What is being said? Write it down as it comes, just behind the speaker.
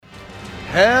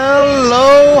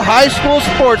Hello, high school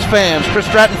sports fans. Chris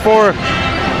Stratton for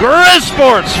Grizz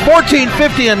Sports,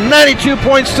 1450 and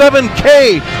 92.7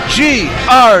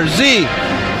 KGRZ,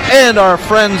 and our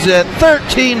friends at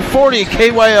 1340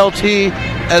 KYLT,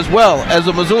 as well as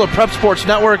the Missoula Prep Sports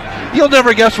Network. You'll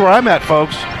never guess where I'm at,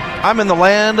 folks. I'm in the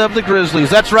land of the Grizzlies.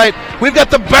 That's right. We've got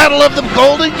the Battle of the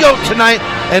Golden Goat tonight,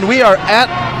 and we are at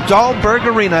Dahlberg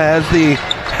Arena as the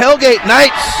Hellgate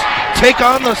Knights take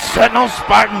on the Sentinel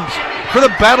Spartans for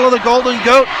the Battle of the Golden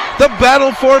Goat, the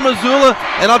battle for Missoula.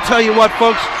 And I'll tell you what,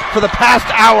 folks, for the past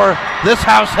hour, this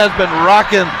house has been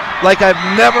rocking like I've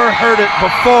never heard it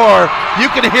before. You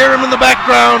can hear them in the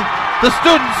background. The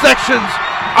student sections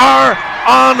are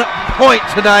on point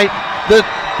tonight. The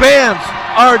bands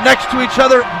are next to each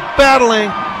other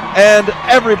battling, and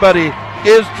everybody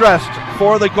is dressed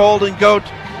for the Golden Goat.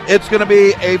 It's going to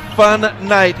be a fun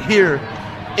night here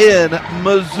in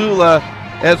Missoula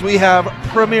as we have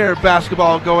premier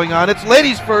basketball going on. It's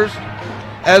ladies first,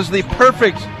 as the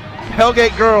perfect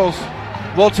Hellgate girls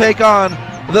will take on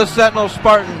the Sentinel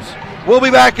Spartans. We'll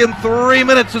be back in 3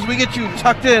 minutes as we get you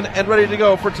tucked in and ready to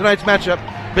go for tonight's matchup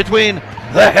between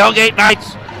the Hellgate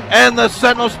Knights and the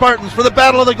Sentinel Spartans for the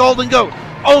Battle of the Golden Goat,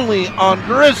 only on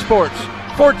Grizz Sports,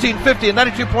 1450 and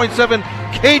 92.7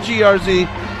 KGRZ,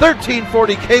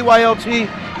 1340 KYLT,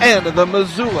 and the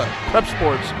Missoula Prep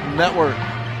Sports Network.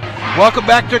 Welcome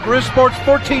back to Grizz Sports,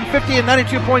 1450 and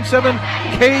 92.7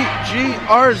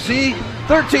 KGRZ,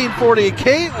 1340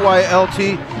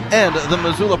 KYLT, and the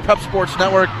Missoula Prep Sports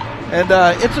Network. And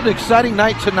it's an exciting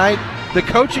night tonight. The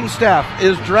coaching staff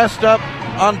is dressed up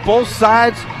on both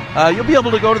sides. You'll be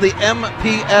able to go to the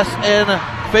MPSN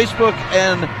Facebook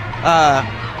and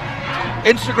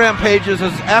Instagram pages.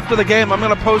 As after the game, I'm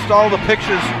going to post all the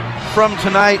pictures from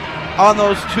tonight on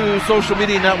those two social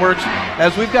media networks,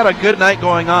 as we've got a good night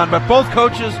going on. But both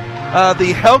coaches,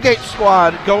 the Hellgate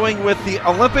squad going with the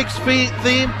Olympics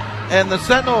theme, and the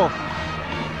Sentinel,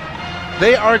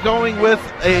 they are going with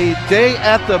a day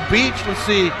at the beach. Let's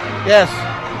see. Yes,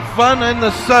 fun in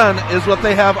the sun is what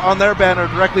they have on their banner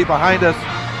directly behind us.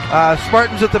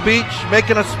 Spartans at the beach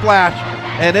making a splash,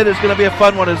 and it is going to be a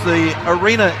fun one as the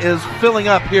arena is filling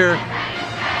up here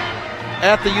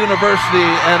at the university.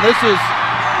 And this is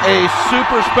a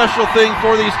super special thing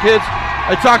for these kids.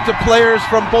 I talked to players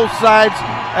from both sides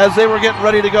as they were getting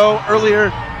ready to go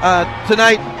earlier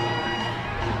tonight,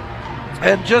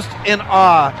 and just in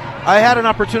awe. I had an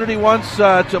opportunity once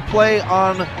to play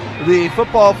on the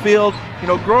football field, you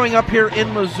know, growing up here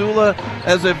in Missoula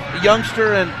as a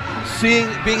youngster, and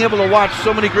being able to watch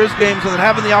so many Grizz games, and then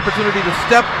having the opportunity to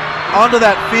step onto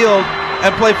that field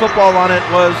and play football on it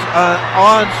was an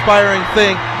awe-inspiring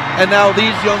thing. And now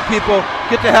these young people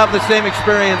get to have the same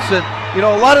experience. And, you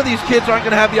know, a lot of these kids aren't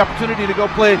going to have the opportunity to go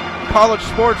play college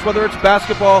sports, whether it's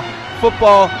basketball,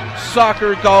 football,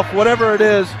 soccer, golf, whatever it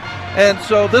is. And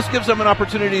so this gives them an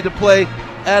opportunity to play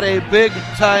at a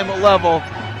big-time level.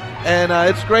 And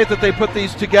it's great that they put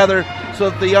these together so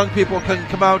that the young people can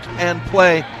come out and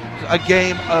play a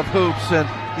game of hoops. And,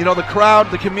 you know, the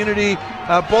crowd, the community,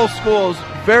 both schools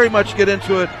very much get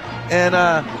into it. And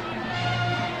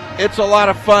it's a lot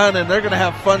of fun, and they're going to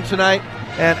have fun tonight.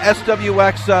 And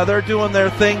SWX, they're doing their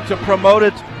thing to promote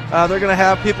it. They're going to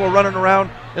have people running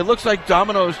around. It looks like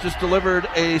Domino's just delivered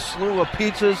a slew of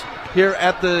pizzas here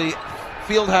at the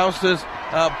field houses.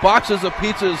 Boxes of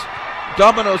pizzas,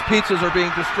 Domino's pizzas, are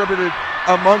being distributed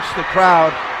amongst the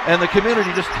crowd, and the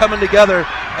community just coming together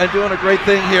and doing a great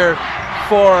thing here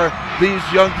for these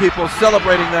young people,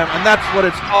 celebrating them. And that's what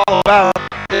it's all about,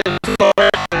 is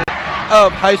celebration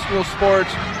of high school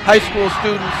sports, high school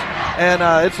students, and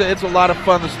it's a lot of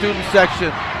fun. The student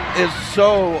section is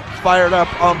so fired up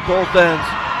on both ends.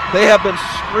 They have been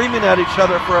screaming at each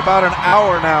other for about an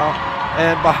hour now,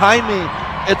 and behind me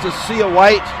it's a sea of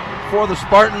white for the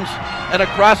Spartans, and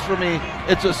across from me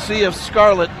it's a sea of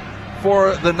scarlet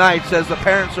for the Knights as the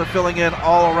parents are filling in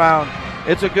all around.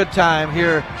 It's a good time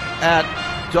here at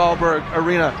Dahlberg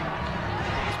Arena.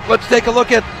 Let's take a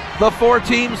look at the four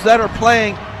teams that are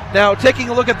playing. Now, taking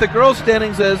a look at the girls'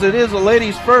 standings, as it is a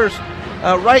ladies first.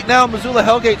 Right now, Missoula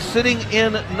Hellgate sitting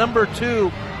in number 2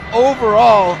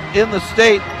 overall in the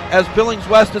state, as Billings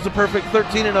West is a perfect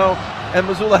 13-0, and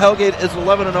Missoula Hellgate is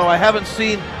 11-0. I haven't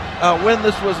seen when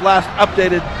this was last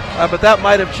updated, but that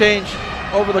might have changed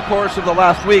over the course of the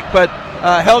last week. But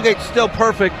Hellgate's still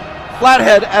perfect.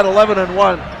 Flathead at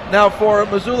 11-1. Now for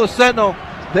Missoula Sentinel,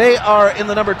 they are in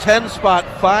the number 10 spot,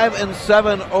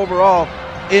 5-7 overall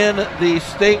in the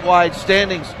statewide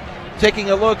standings. Taking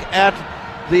a look at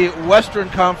the Western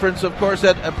Conference, of course,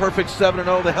 at a perfect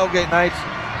 7-0, the Hellgate Knights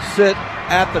sit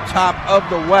at the top of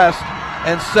the West.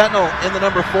 and Sentinel in the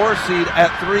number 4 seed at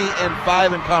 3 and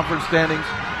 5 in conference standings.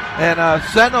 And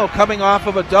Sentinel coming off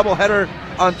of a doubleheader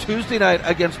on Tuesday night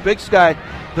against Big Sky.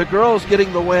 The girls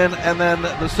getting the win, and then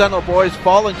the Sentinel boys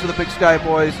falling to the Big Sky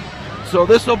boys. So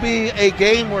this will be a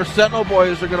game where Sentinel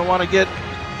boys are going to want to get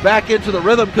back into the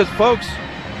rhythm because, folks,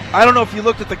 I don't know if you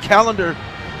looked at the calendar,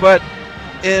 but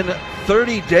in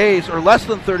 30 days, or less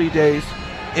than 30 days,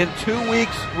 in 2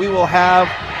 weeks, we will have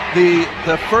the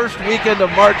first weekend of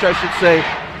March, I should say,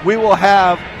 we will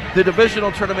have the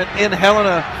divisional tournament in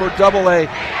Helena for AA,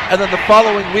 and then the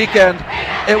following weekend,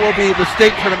 it will be the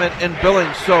state tournament in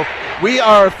Billings. So we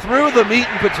are through the meat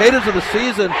and potatoes of the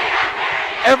season.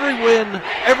 Every win,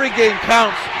 every game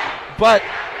counts, but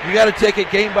you got to take it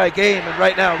game by game, and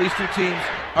right now these two teams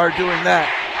are doing that.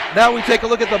 Now we take a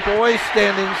look at the boys'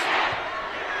 standings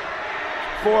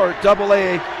for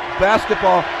AA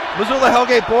basketball. Missoula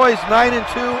Hellgate boys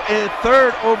 9-2 and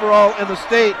third overall in the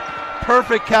state.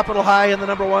 Perfect Capital High in the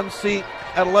number 1 seat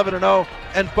at 11-0,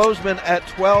 and Bozeman at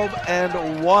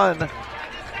 12-1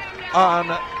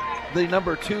 on the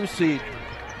number 2 seed.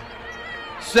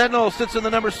 Sentinel sits in the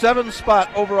number 7 spot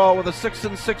overall with a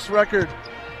 6-6 record.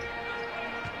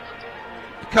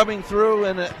 Coming through,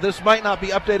 and this might not be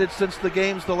updated since the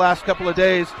games the last couple of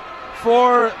days.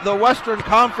 For the Western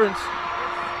Conference,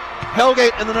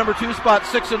 Hellgate in the number 2 spot,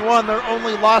 6-1. Their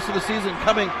only loss of the season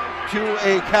coming to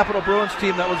a Capital Bruins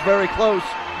team that was very close.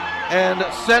 And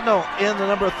Sentinel in the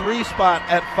number 3 spot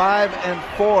at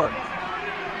 5-4.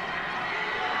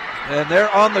 And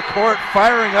they're on the court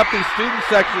firing up these student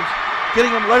sections,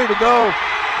 getting them ready to go.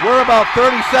 We're about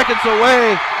 30 seconds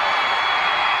away.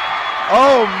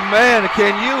 Oh man,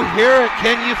 can you hear it?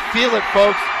 Can you feel it,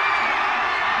 folks?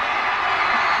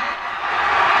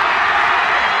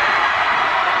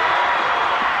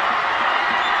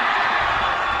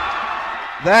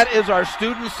 That is our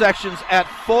student sections at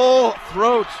full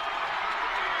throat.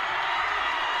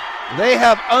 They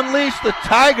have unleashed the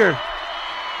tiger.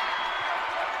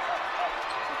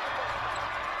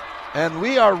 And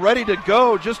we are ready to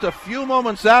go, just a few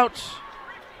moments out.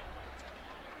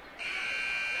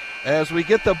 As we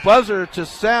get the buzzer to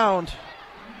sound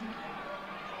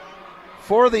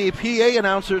for the PA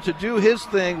announcer to do his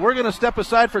thing, we're going to step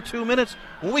aside for 2 minutes.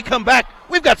 When we come back,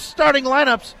 we've got starting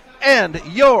lineups and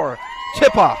your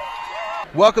tip-off.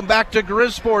 Welcome back to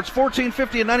Grizz Sports,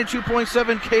 1450 and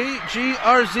 92.7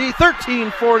 KGRZ,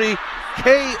 1340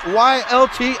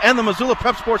 KYLT, and the Missoula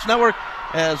Prep Sports Network,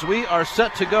 as we are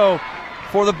set to go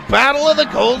for the Battle of the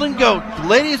Golden Goat.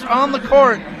 Ladies on the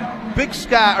court, Big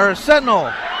Sky, or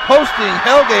Sentinel, hosting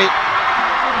Hellgate.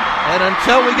 And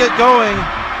until we get going,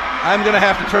 I'm going to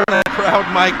have to turn that crowd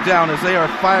mic down as they are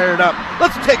fired up.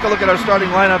 Let's take a look at our starting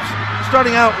lineups.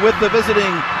 Starting out with the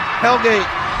visiting Hellgate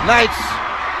Knights,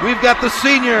 we've got the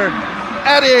senior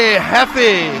Addie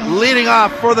Heffy leading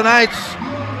off for the Knights.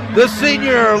 The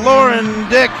senior Lauren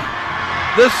Dick.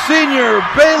 The senior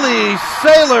Bailey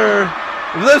Saylor.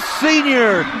 The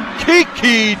senior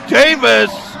Kiki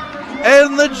Davis.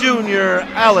 And the junior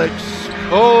Alex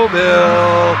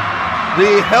Colville.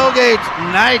 The Hellgate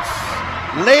Knights,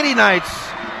 Lady Knights,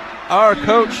 are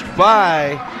coached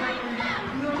by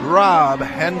Rob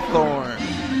Henthorn.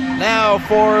 Now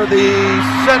for the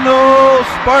Sentinel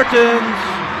Spartans,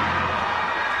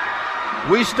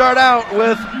 we start out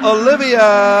with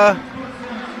Olivia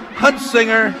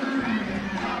Huntsinger,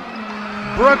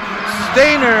 Brooke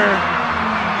Stainer,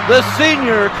 the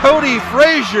senior Cody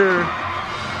Frazier,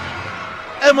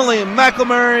 Emily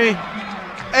McElmurray,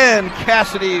 and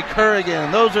Cassidy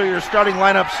Currigan. Those are your starting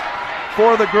lineups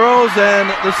for the girls, and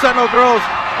the Sentinel girls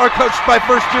are coached by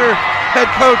first-year head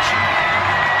coach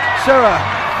Sarah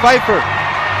Pfeiffer.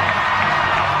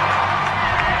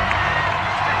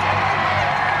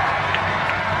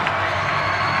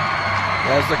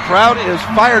 As the crowd is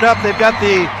fired up, they've got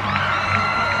the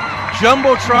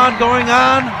Jumbotron going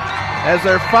on as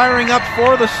they're firing up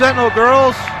for the Sentinel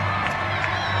girls.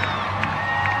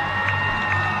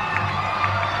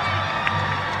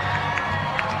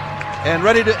 And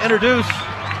ready to introduce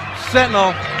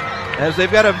Sentinel as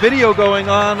they've got a video going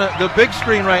on the big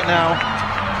screen right now.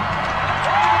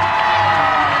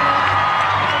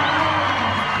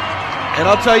 And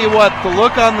I'll tell you what, the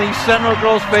look on the Sentinel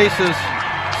girls' faces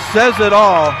says it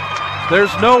all.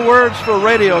 There's no words for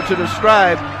radio to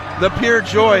describe the pure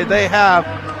joy they have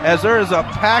as there is a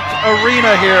packed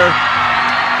arena here.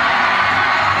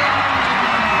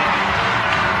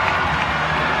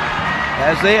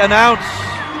 As they announce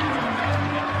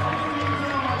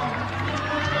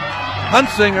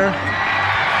Huntsinger,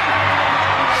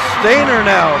 Stainer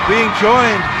now being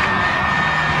joined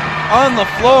on the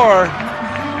floor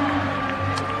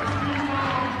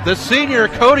the senior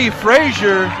Cody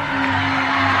Frazier.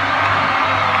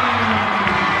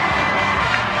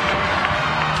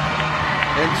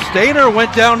 And Stainer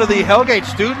went down to the Hellgate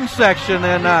student section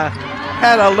and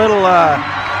had a little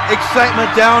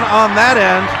excitement down on that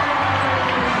end.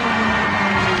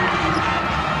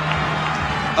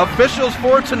 Officials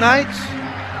for tonight,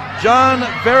 John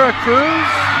Veracruz,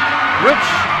 Rich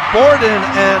Borden,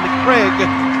 and Craig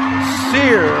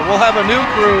Sear. We'll have a new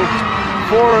crew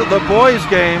for the boys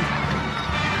game.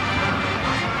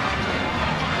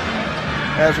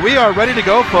 As we are ready to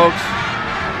go, folks.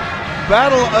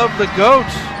 Battle of the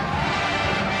Goats.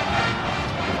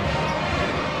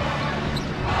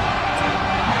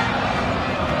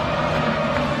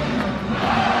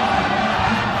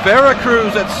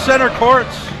 Veracruz at center court.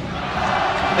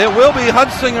 It will be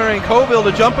Huntsinger and Coville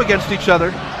to jump against each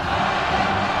other.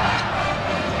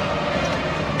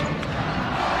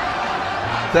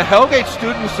 The Hellgate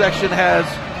student section has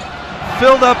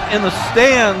filled up in the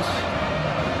stands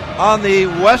on the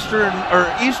western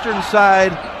or eastern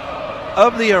side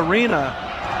of the arena.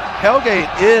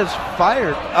 Hellgate is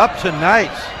fired up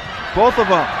tonight. Both of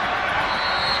them.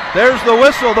 There's the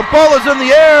whistle. The ball is in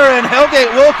the air, and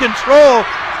Hellgate will control.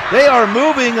 They are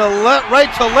moving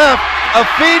right to left. A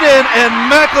feed in,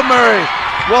 and McElmurray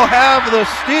will have the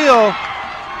steal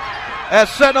as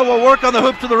Sentinel will work on the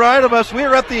hoop to the right of us. We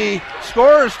are at the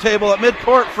scorer's table at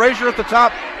midcourt. Frazier at the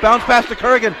top. Bounce pass to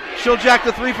Kurgan. She'll jack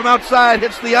the three from outside.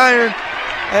 Hits the iron.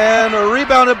 And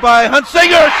rebounded by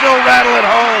Huntsinger. She'll rattle it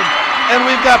home. And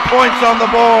we've got points on the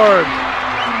board.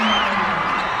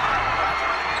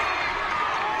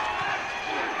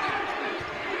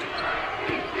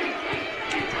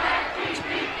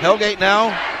 Hellgate now.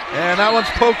 And that one's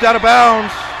poked out of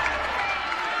bounds.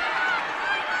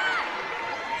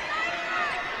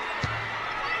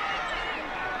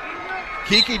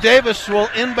 Kiki Davis will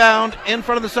inbound in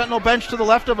front of the Sentinel bench to the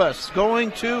left of us.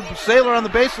 Going to Saylor on the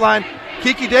baseline.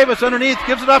 Kiki Davis underneath,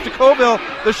 gives it off to Coville.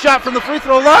 The shot from the free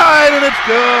throw line, and it's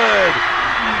good.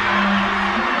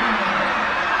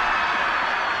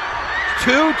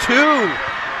 2-2.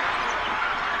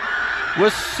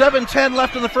 With 7:10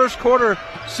 left in the first quarter.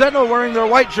 Sentinel wearing their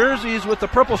white jerseys with the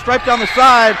purple stripe down the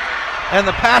side. And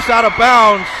the pass out of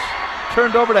bounds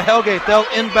turned over to Hellgate. They'll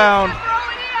inbound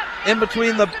in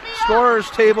between the scorer's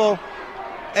table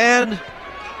and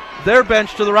their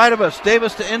bench to the right of us.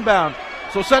 Davis to inbound.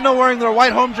 So Sentinel wearing their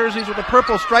white home jerseys with the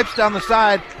purple stripes down the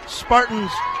side.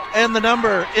 Spartans and the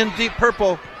number in deep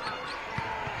purple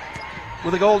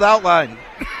with a gold outline.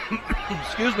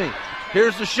 Excuse me.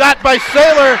 Here's the shot by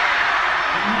Saylor.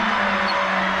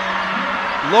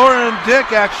 Lauren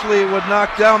Dick actually would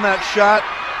knock down that shot.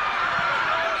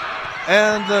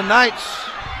 And the Knights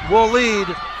will lead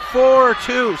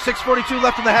 4-2. 6:42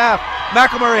 left in the half.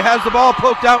 McElmurray has the ball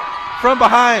poked out from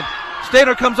behind.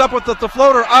 Stainer comes up with the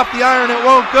floater off the iron. It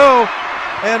won't go.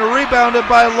 And rebounded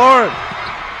by Lauren.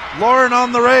 Lauren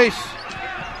on the race.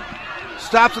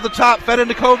 Stops at the top. Fed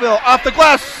into Coville. Off the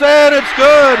glass. And it's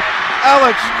good.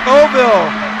 Alex Coville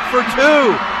for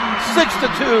two.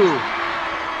 6-2.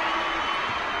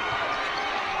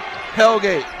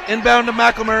 Hellgate inbound to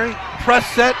McElmurray. Press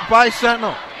set by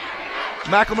Sentinel.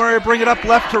 McElmurray bring it up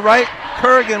left to right.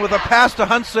 Kurgan with a pass to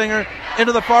Huntsinger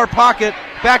into the far pocket.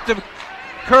 Back to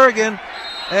Kurgan,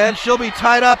 and she'll be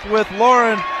tied up with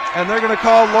Lauren, and they're going to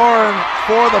call Lauren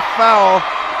for the foul.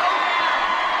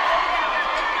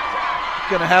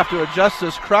 Going to have to adjust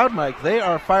this crowd mic. They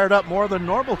are fired up more than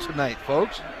normal tonight,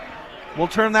 folks. We'll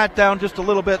turn that down just a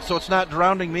little bit so it's not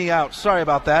drowning me out. Sorry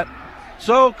about that.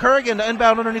 So Kurgan to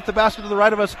inbound underneath the basket to the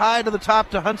right of us, high to the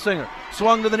top to Huntsinger.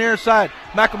 Swung to the near side.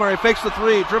 McElmurray fakes the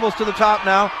three, dribbles to the top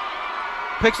now.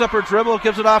 Picks up her dribble,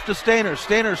 gives it off to Stainer.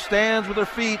 Stainer stands with her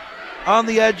feet on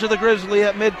the edge of the Grizzly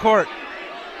at midcourt.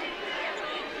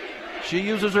 She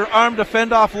uses her arm to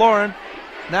fend off Lauren.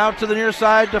 Now to the near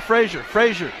side to Frazier.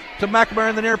 Frazier to McElmurray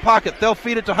in the near pocket. They'll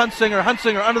feed it to Huntsinger.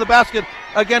 Huntsinger under the basket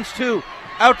against two.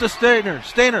 Out to Stainer.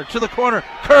 Stainer to the corner.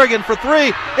 Kurgan for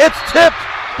three. It's tipped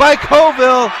by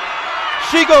Coville.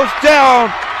 She goes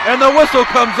down, and the whistle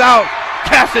comes out.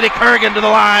 Cassidy Kurgan to the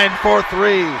line for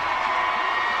three.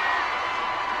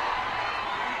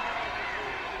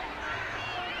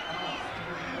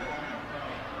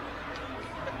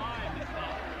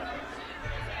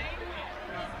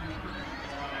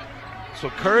 So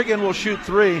Kurgan will shoot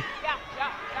three. Yeah,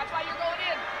 that's why you're going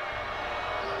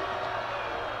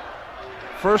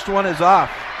in. First one is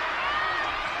off.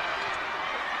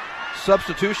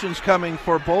 Substitutions coming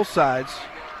for both sides.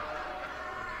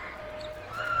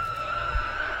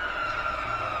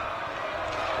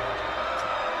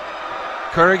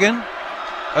 Kurgan,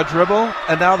 a dribble,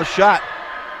 and now the shot.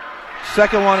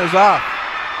 Second one is off.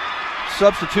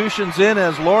 Substitutions in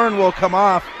as Lauren will come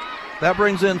off. That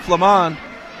brings in Flamand.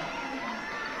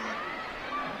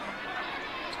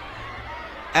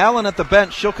 Allen at the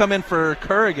bench. She'll come in for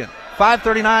Currigan.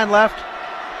 5:39 left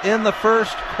in the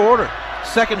first quarter.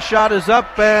 Second shot is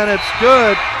up, and it's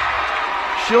good.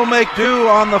 She'll make do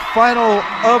on the final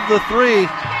of the three.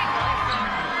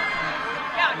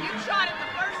 Yeah, you shot it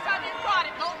the first time you brought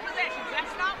it, both possessions.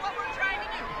 That's not what we're trying to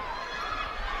do.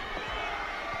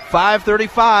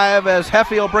 5:35 as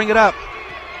Heffy will bring it up.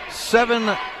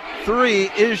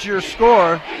 7-3 is your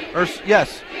score. Or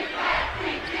yes.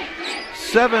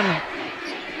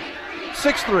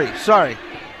 6-3, sorry.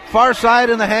 Far side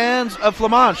in the hands of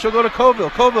Flamand. She'll go to Colville.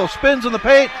 Colville spins in the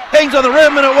paint, hangs on the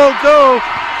rim, and it won't go.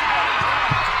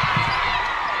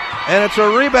 And it's a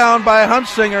rebound by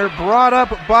Hunsinger, brought up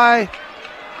by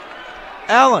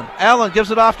Allen. Allen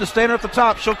gives it off to Stainer at the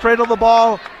top. She'll cradle the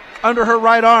ball under her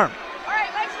right arm. All right,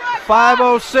 let's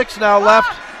run. 5:06 now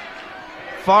left.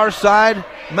 Far side,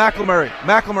 McElmurray.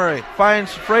 McElmurray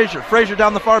finds Frazier. Frazier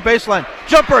down the far baseline.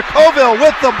 Jumper, Colville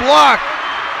with the block.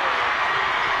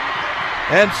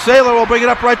 And Saylor will bring it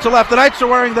up right to left. The Knights are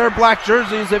wearing their black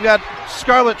jerseys. They've got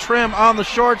scarlet trim on the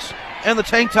shorts and the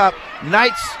tank top.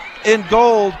 Knights in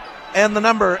gold and the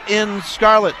number in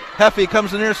scarlet. Heffy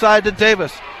comes to the near side to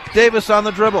Davis. Davis on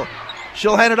the dribble.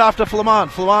 She'll hand it off to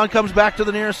Flamand. Flamand comes back to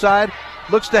the near side.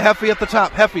 Looks to Heffy at the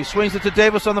top. Heffy swings it to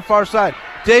Davis on the far side.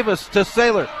 Davis to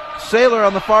Saylor. Saylor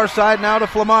on the far side now to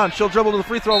Flamand. She'll dribble to the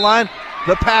free throw line.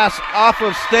 The pass off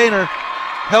of Stainer.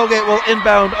 Hellgate will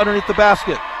inbound underneath the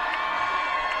basket.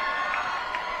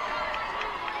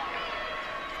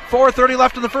 4:30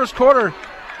 left in the first quarter.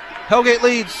 Hellgate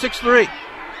leads 6-3.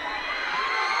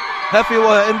 Heffy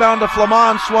will inbound to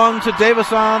Flamand. Swung to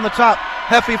Davis on the top.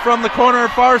 Heffy from the corner,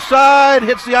 far side.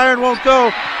 Hits the iron, won't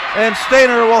go. And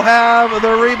Stainer will have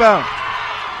the rebound.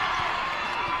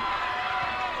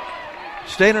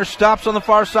 Stainer stops on the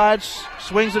far side.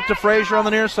 Swings it to Frazier on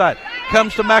the near side.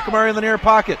 Comes to McElmurray in the near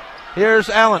pocket. Here's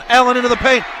Allen. Allen into the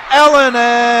paint. Allen,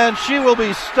 and she will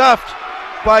be stuffed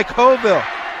by Colville.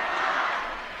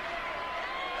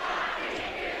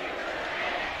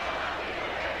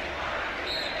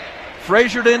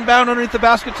 Frazier to inbound underneath the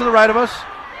basket to the right of us.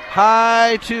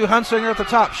 High to Hunsinger at the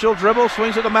top. She'll dribble,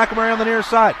 swings it to McElmurray on the near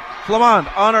side. Flamand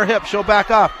on her hip. She'll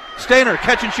back off. Stainer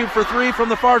catch and shoot for three from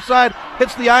the far side.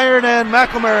 Hits the iron, and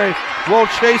McElmurray will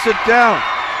chase it down.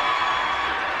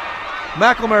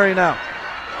 McElmurray now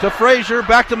to Frazier.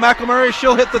 Back to McElmurray.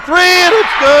 She'll hit the three, and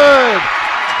it's good.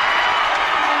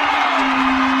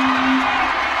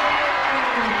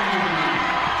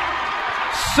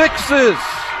 Sixes.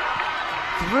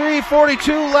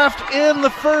 3:42 left in the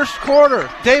first quarter.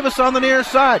 Davis on the near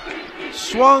side.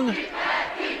 Swung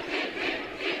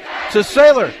to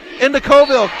Saylor. Into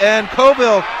Colville. And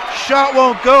Colville, shot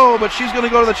won't go, but she's going to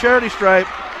go to the charity stripe.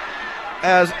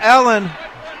 As Allen,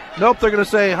 nope, they're going to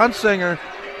say Hunsinger,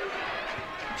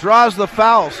 draws the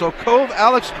foul. So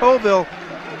Alex Colville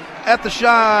at the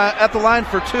shot, at the line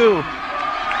for two.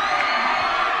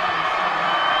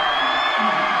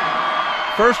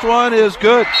 First one is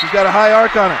good. She's got a high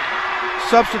arc on it.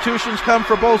 Substitutions come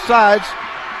for both sides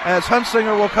as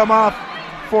Hunsinger will come off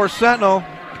for Sentinel.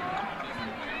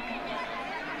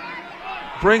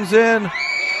 Brings in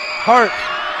Hart.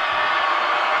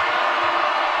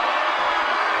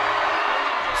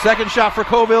 Second shot for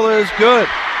Colville is good.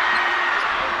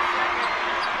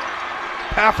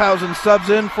 Paffhausen subs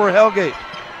in for Hellgate.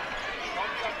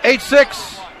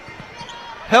 8-6.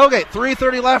 Hellgate,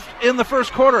 3:30 left in the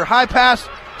first quarter. High pass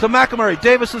to McElmurray.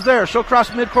 Davis is there. She'll cross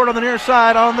midcourt on the near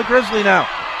side on the Grizzly now.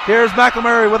 Here's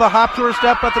McElmurray with a hop to her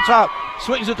step at the top.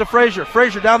 Swings it to Frazier.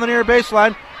 Frazier down the near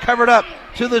baseline. Covered up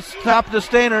to the top to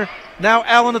Stainer. Now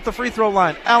Allen at the free throw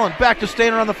line. Allen back to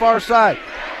Stainer on the far side.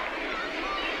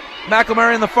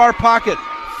 McElmurray in the far pocket.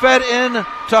 Fed in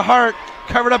to Hart.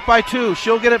 Covered up by two.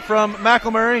 She'll get it from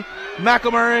McElmurray.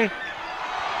 McElmurray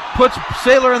puts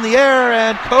Saylor in the air,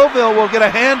 and Colville will get a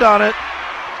hand on it.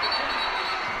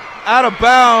 Out of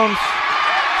bounds.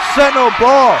 Sentinel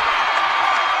ball.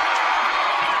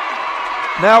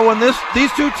 Now, when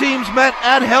these two teams met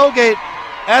at Hellgate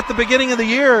at the beginning of the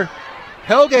year,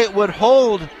 Hellgate would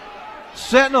hold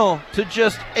Sentinel to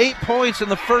just 8 points in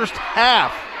the first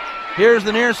half. Here's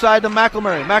the near side to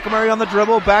McElmurray. McElmurray on the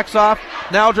dribble, backs off,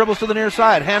 now dribbles to the near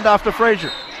side. Hand off to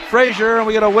Frazier. Frazier, and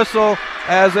we get a whistle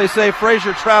as they say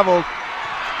Frazier traveled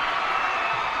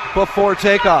before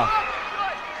takeoff.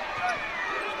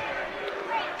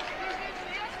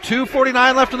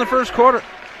 2:49 left in the first quarter.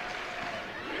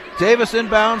 Davis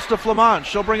inbounds to Flamand.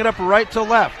 She'll bring it up right to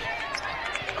left.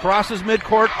 Crosses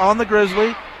midcourt on the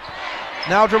Grizzly.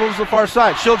 Now dribbles to the far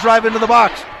side. She'll drive into the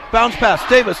box. Bounce pass.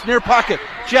 Davis near pocket.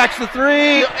 Jacks the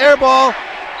three. Air ball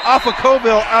off of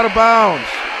Coville, out of bounds.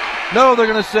 No, they're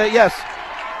going to say yes.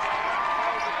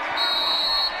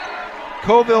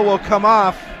 Coville will come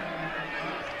off.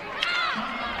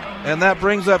 And that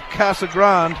brings up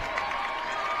Casagrande.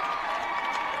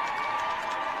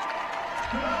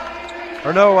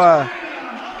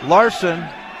 Larson.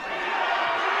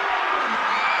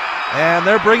 And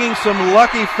they're bringing some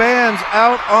lucky fans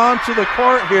out onto the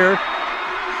court here.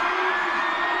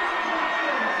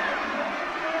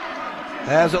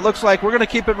 As it looks like we're going to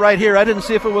keep it right here. I didn't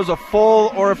see if it was a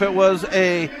full or if it was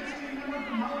a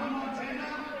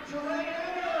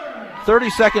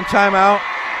 30-second timeout.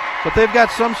 But they've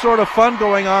got some sort of fun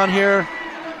going on here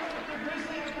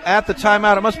at the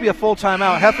timeout. It must be a full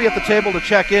timeout. Heffy at the table to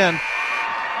check in.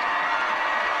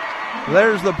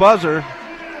 There's the buzzer.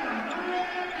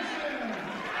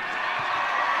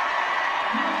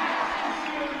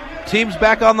 Team's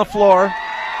back on the floor.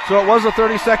 So it was a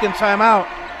 30-second timeout.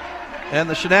 And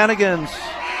the shenanigans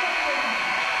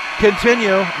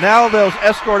continue. Now they'll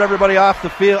escort everybody off the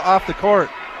field, off the court.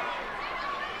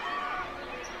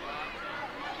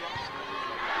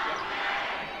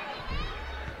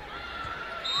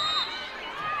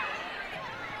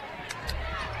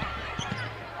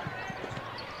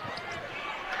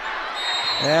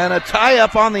 And a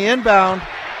tie-up on the inbound.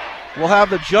 We'll have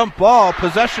the jump ball.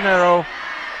 Possession arrow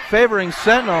favoring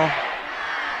Sentinel.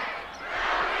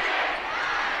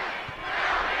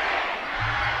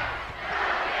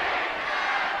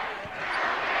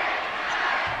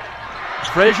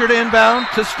 Frazier to inbound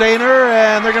to Stainer,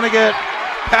 and they're going to get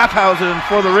Paffhausen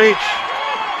for the reach.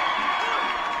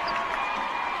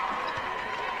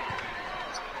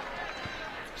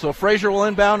 So Frazier will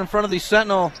inbound in front of the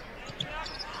Sentinel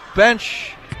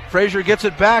bench. Frazier gets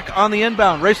it back on the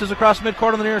inbound, races across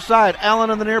midcourt on the near side. Allen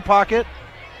in the near pocket.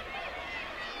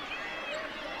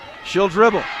 She'll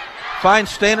dribble.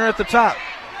 Finds Stainer at the top.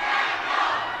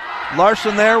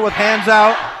 Larson there with hands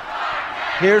out.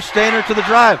 Here's Stainer to the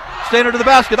drive. Stainer to the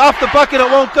basket. Off the bucket. It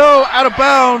won't go. Out of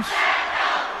bounds.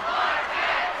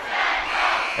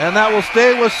 And that will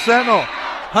stay with Sentinel.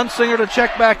 Hunsinger to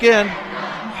check back in.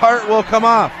 Hart will come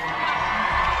off.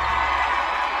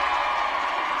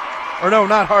 Or no,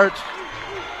 not Hart.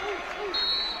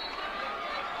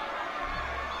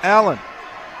 Allen.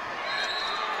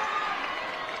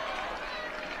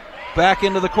 Back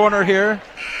into the corner here.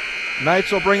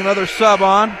 Knights will bring another sub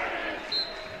on.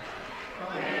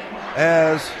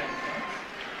 As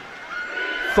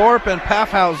Thorpe and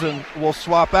Paffhausen will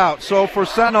swap out. So for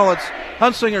Sentinel, it's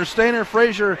Hunsinger, Stainer,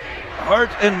 Frazier, Hart,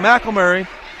 and McElmurray.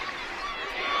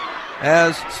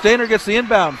 As Stainer gets the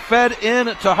inbound, fed in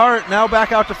to Hart, now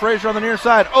back out to Frazier on the near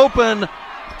side. Open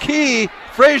key,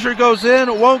 Frazier goes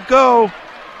in, won't go.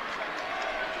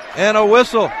 And a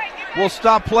whistle will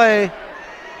stop play.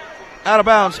 Out of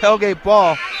bounds, Hellgate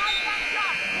ball.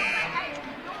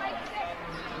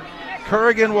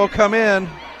 Currigan will come in,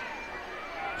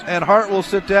 and Hart will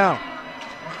sit down.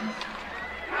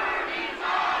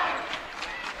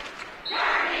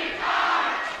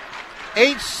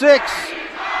 (8-6)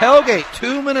 Hellgate,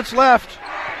 2 minutes left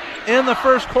in the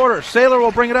first quarter. Saylor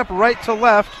will bring it up right to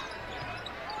left.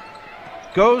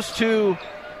 Goes to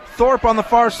Thorpe on the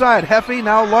far side. Heffy,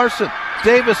 now Larson.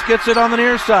 Davis gets it on the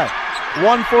near side.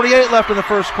 1:48 left in the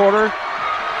first quarter.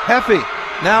 Heffy,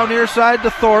 now near side to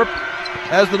Thorpe.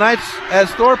 As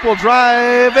Thorpe will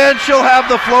drive, and she'll have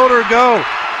the floater go.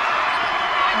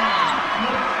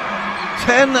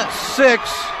 10-6.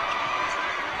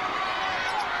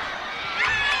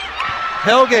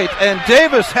 Hellgate, and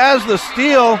Davis has the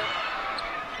steal.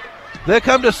 They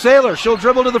come to Saylor. She'll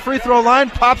dribble to the free throw line,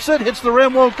 pops it, hits the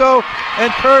rim, won't go,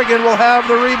 and Currigan will have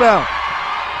the rebound.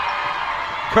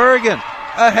 Currigan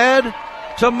ahead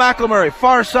to McElmurray,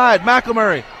 far side.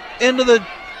 McElmurray into the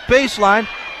baseline.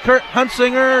 Kurt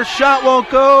Hunsinger, shot won't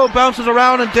go, bounces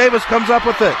around, and Davis comes up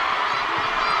with it.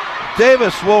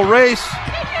 Davis will race,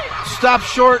 stops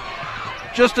short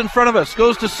just in front of us,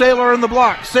 goes to Saylor in the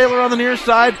block. Saylor on the near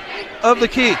side of the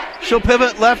key. She'll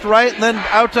pivot left, right, and then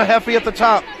out to Heffy at the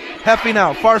top. Heffy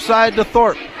now, far side to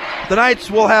Thorpe. The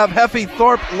Knights will have Heffy,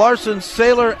 Thorpe, Larson,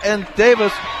 Saylor, and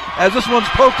Davis as this one's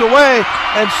poked away,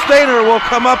 and Stainer will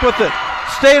come up with it.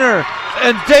 Stainer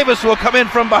and Davis will come in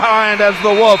from behind as the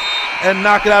Wolf and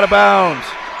knock it out of bounds.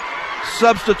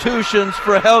 Substitutions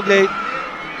for Hellgate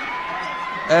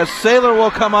as Saylor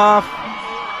will come off,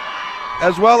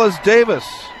 as well as Davis.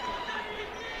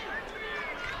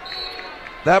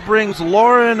 That brings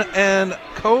Lauren and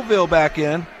Coville back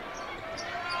in.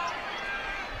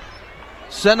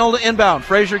 Sentinel to inbound.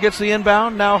 Frazier gets the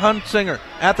inbound. Now Hunsinger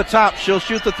at the top. She'll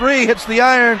shoot the three. Hits the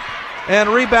iron. And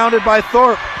rebounded by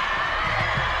Thorpe.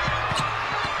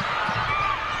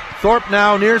 Thorpe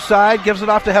now near side. Gives it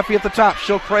off to Heffy at the top.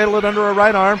 She'll cradle it under her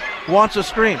right arm. Wants a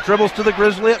screen. Dribbles to the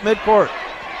Grizzly at midcourt.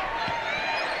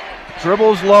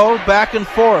 Dribbles low. Back and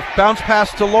forth. Bounce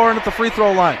pass to Lauren at the free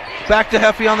throw line. Back to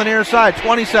Heffy on the near side.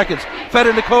 20 seconds. Fed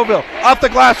into Colville. Off the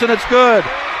glass and it's good.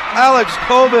 Alex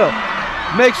Colville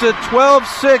makes it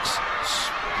 12-6.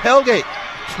 Hellgate.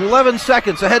 11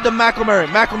 seconds ahead to McElmurray.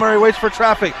 McElmurray waits for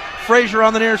traffic. Frazier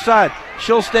on the near side.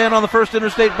 She'll stand on the First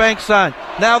Interstate Bank sign.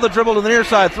 Now the dribble to the near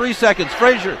side. 3 seconds.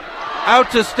 Frazier out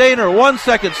to Stainer. 1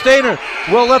 second. Stainer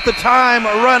will let the time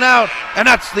run out. And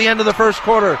that's the end of the first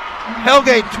quarter.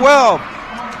 Hellgate 12.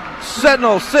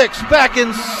 Sentinel 6. Back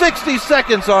in 60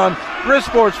 seconds on Grizz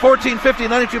Sports 1450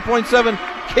 92.7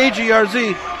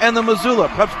 KGRZ and the Missoula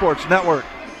Prep Sports Network.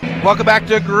 Welcome back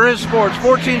to Grizz Sports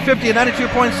 1450 and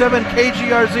 92.7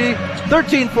 KGRZ,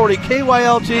 1340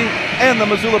 KYLT, and the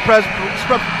Missoula Prep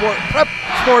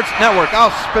Sports Network. I'll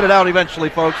spit it out eventually,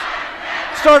 folks.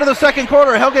 Start of the second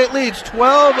quarter, Hellgate leads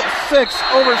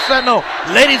 12-6 over Sentinel.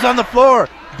 Ladies on the floor,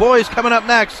 boys coming up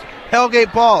next.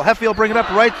 Hellgate ball, Heffy will bring it up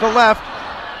right to left.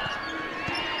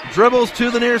 Dribbles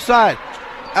to the near side.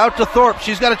 Out to Thorpe.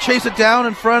 She's got to chase it down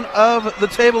in front of the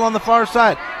table on the far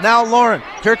side. Now Lauren.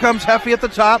 Here comes Heffy at the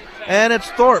top, and it's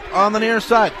Thorpe on the near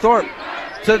side. Thorpe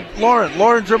to Lauren.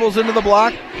 Lauren dribbles into the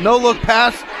block. No look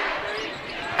pass.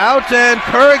 Out, and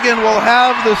Currigan will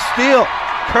have the steal.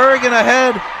 Currigan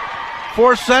ahead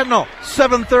for Sentinel.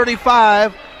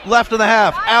 7:35 left in the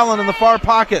half. Allen in the far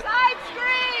pocket. Side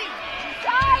screen!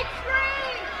 Side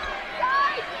screen!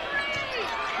 Side screen!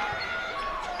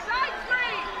 Side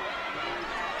screen!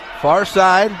 Far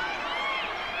side.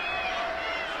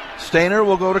 Stainer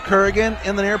will go to Currigan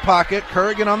in the near pocket.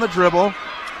 Currigan on the dribble.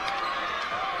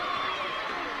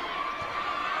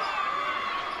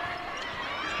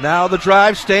 Now the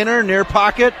drive. Stainer near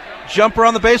pocket. Jumper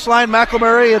on the baseline.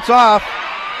 McElmurray. It's off.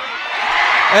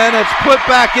 And it's put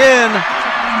back in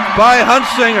by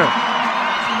Hunsinger.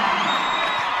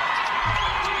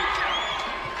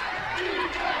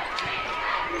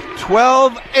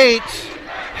 (12-8)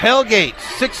 Hellgate.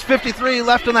 6:53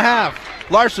 left in the half.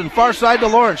 Larson far side to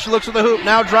Lauren. She looks at the hoop.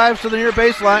 Now drives to the near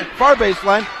baseline, far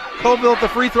baseline. Colville at the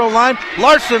free throw line.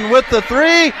 Larson with the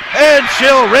three, and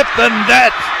she'll rip the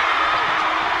net.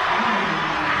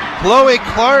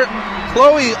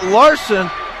 Chloe Larson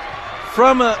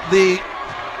from the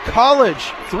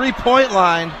college three-point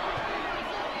line.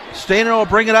 Stainer will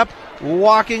bring it up,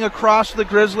 walking across the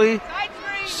Grizzly.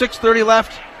 6:30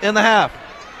 left in the half.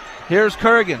 Here's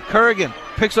Currigan. Currigan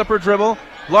picks up her dribble.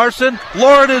 Larson.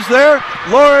 Lauren is there.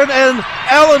 Lauren and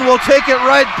Allen will take it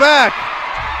right back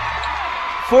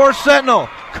for Sentinel.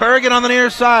 Currigan on the near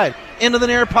side. Into the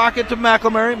near pocket to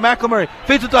McElmurray. McElmurray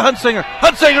feeds it to Hunsinger.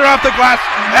 Hunsinger off the glass,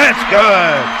 and it's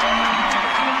good.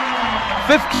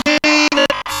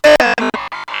 15-10.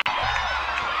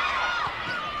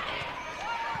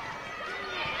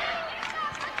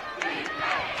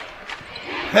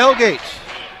 Hellgate.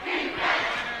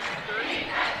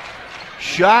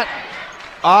 Shot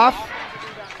off.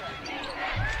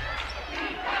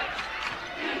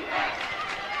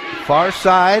 Far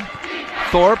side.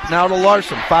 Thorpe now to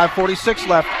Larson. 5:46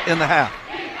 left in the half.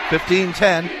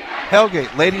 15-10.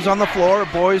 Hellgate. Ladies on the floor.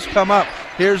 Boys come up.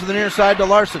 Here's the near side to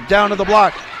Larson. Down to the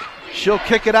block. She'll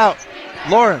kick it out.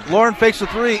 Lauren. Lauren fakes the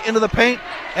three into the paint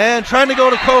and trying to go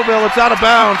to Colville. It's out of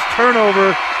bounds.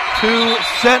 Turnover to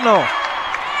Sentinel.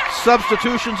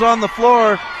 Substitutions on the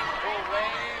floor.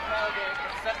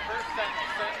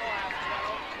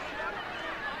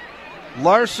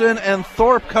 Larson and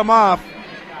Thorpe come off.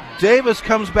 Davis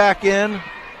comes back in,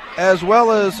 as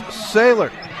well as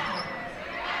Saylor.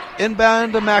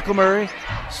 Inbound to McElmurray.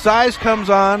 Size comes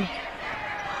on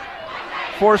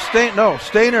for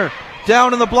Stainer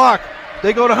down in the block.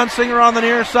 They go to Hunsinger on the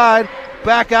near side.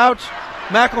 Back out.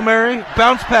 McElmurray.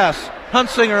 Bounce pass.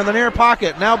 Hunsinger in the near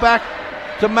pocket. Now back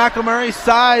to McElmurray.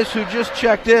 Size, who just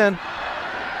checked in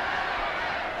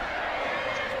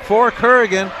for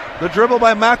Currigan. The dribble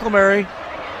by McElmurray.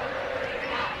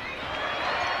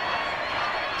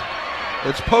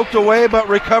 It's poked away but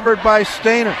recovered by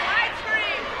Stainer.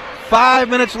 5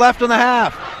 minutes left in the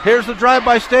half. Here's the drive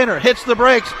by Stainer. Hits the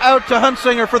brakes. Out to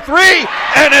Hunsinger for three.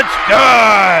 And it's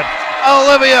good.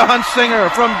 Olivia Hunsinger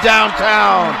from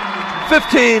downtown.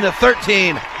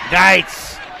 15-13.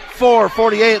 Knights.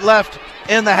 4:48 left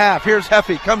in the half. Here's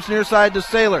Heffy. Comes near side to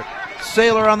Saylor.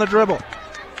 Saylor on the dribble.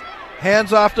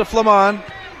 Hands off to Flamon.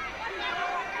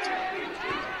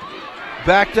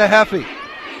 Back to Heffy.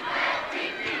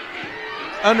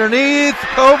 Underneath,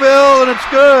 Coville, and it's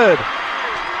good.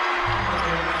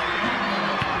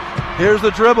 Here's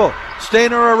the dribble.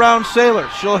 Stainer around Sailor.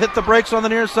 She'll hit the brakes on the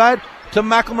near side to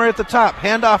McElmurray at the top.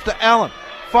 Handoff to Allen.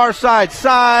 Far side.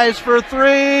 Size for three.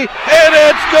 And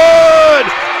it's good!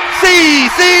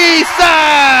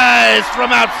 Size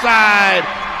from outside.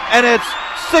 And it's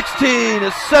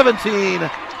 16-17.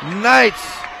 Knights.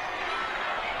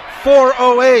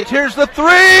 4:08. Here's the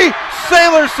three.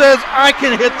 Sailor says, I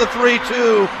can hit the three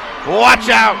too. Watch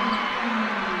out.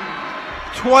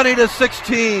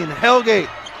 20-16. Hellgate.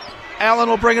 Allen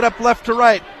will bring it up left to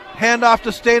right. Hand off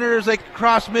to Stainer as they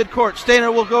cross midcourt.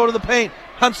 Stainer will go to the paint.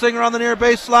 Hunsinger on the near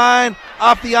baseline.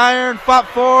 Off the iron. Fought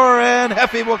for, and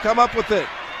Heffy will come up with it.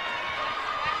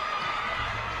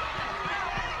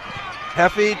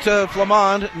 Heffy to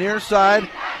Flamond. Near side.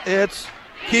 It's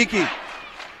Kiki.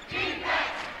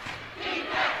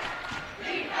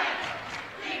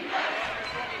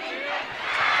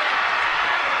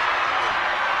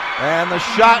 And the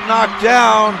shot knocked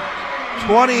down.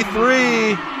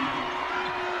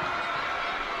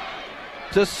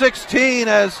 23-16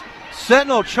 as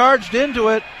Sentinel charged into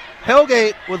it.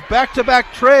 Hellgate with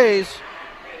back-to-back trays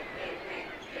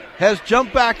has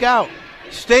jumped back out.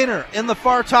 Stainer in the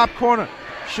far top corner.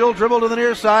 She'll dribble to the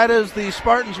near side as the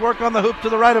Spartans work on the hoop to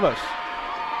the right of us.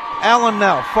 Allen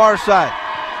now, far side.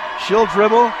 She'll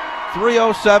dribble.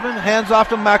 3:07. Hands off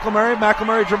to McElmurray.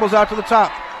 McElmurray dribbles out to the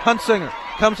top. Hunsinger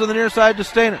comes to the near side to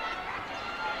Stainer.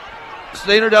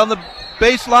 Stainer down the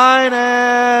baseline,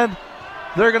 and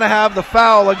they're going to have the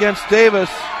foul against Davis.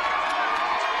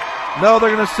 No,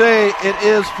 they're going to say it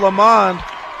is Flamond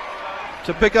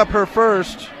to pick up her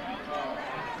first.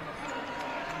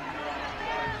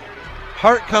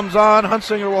 Hart comes on.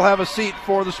 Hunsinger will have a seat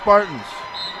for the Spartans.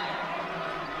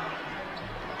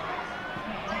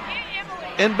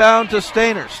 Inbound to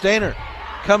Stainer. Stainer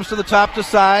comes to the top to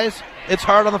Size. It's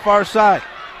Hart on the far side.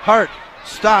 Hart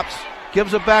stops.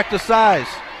 Gives it back to Size.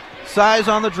 Size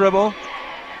on the dribble.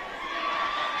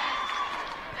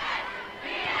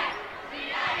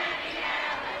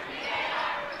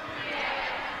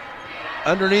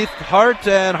 Underneath Hart,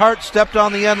 and Hart stepped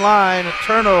on the end line.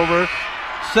 Turnover.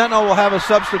 Sentinel will have a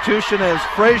substitution as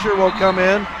Frazier will come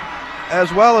in,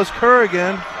 as well as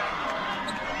Currigan.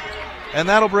 And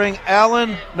that'll bring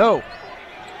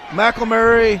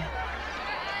McElmurray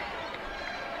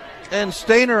and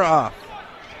Stainer off.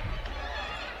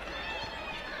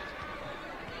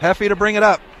 Heffy to bring it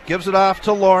up. Gives it off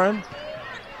to Lauren.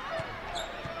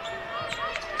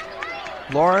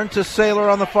 Lauren to Sailor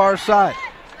on the far side.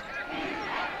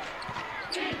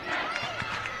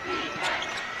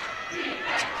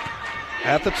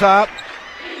 At the top,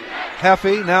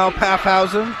 Heffy, now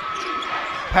Paffhausen.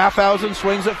 Paffhausen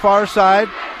swings it far side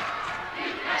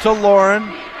to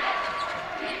Lauren.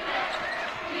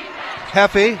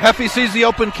 Heffy sees the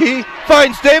open key,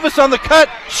 finds Davis on the cut,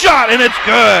 shot, and it's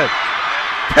good.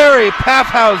 Perry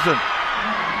Paffhausen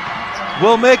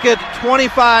will make it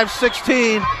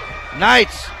 25-16.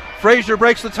 Knights. Frazier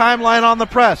breaks the timeline on the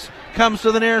press, comes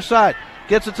to the near side,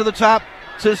 gets it to the top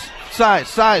to Size.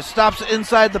 Size stops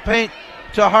inside the paint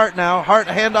to Hart now. Hart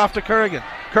handoff to Currigan.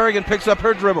 Currigan picks up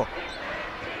her dribble.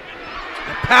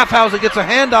 Paffhausen gets a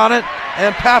hand on it,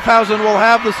 and Paffhausen will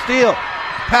have the steal.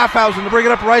 Paffhausen to bring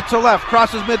it up right to left.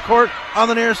 Crosses midcourt on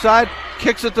the near side.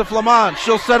 Kicks it to Flamond.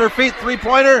 She'll set her feet.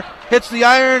 Three-pointer. Hits the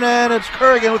iron, and it's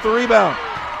Currigan with the rebound.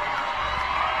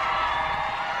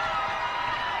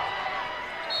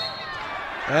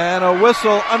 And a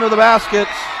whistle under the basket.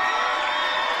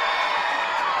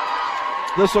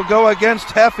 This will go against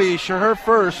Heffy, her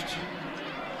first.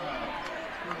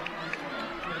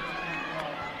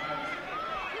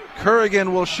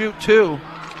 Currigan will shoot two.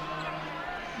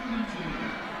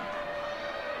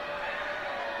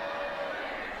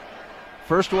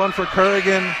 First one for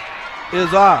Currigan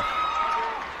is off.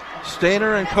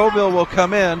 Stainer and Coville will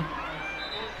come in.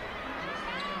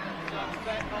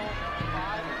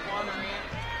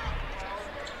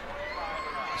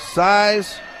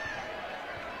 Size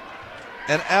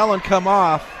and Allen come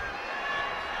off.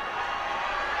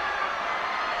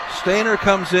 Stainer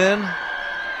comes in,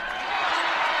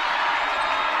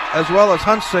 as well as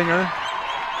Hunsinger,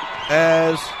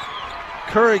 as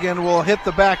Currigan will hit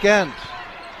the back end.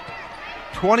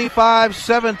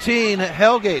 25-17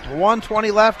 Hellgate,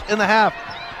 1:20 left in the half.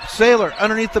 Sailor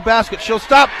underneath the basket. She'll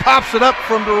stop, pops it up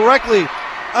from directly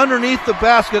underneath the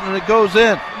basket, and it goes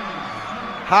in.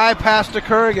 High pass to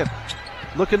Currigan.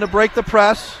 Looking to break the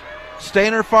press.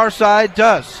 Stainer far side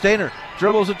does. Stainer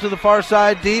dribbles it to the far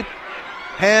side deep.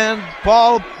 Hand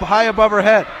ball high above her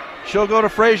head. She'll go to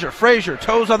Frazier. Frazier,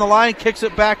 toes on the line, kicks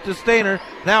it back to Stainer.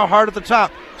 Now Hart at the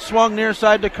top. Swung near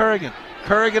side to Kerrigan.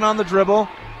 Kerrigan on the dribble.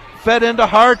 Fed into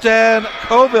Hart, and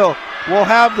Colville will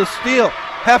have the steal.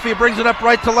 Heffy brings it up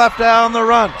right to left down the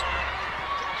run.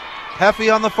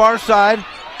 Heffy on the far side.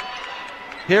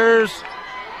 Here's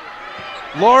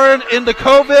Lauren into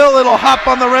Colville. It'll hop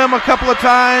on the rim a couple of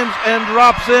times and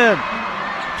drops in.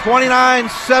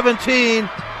 29-17.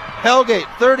 Hellgate,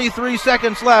 33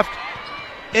 seconds left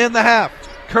in the half.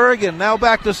 Kerrigan now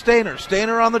back to Stainer.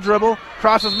 Stainer on the dribble.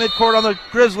 Crosses midcourt on the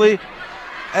Grizzly.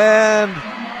 And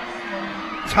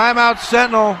timeout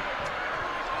Sentinel.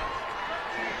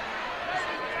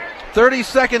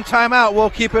 30-second timeout. We'll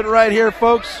keep it right here,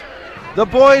 folks. The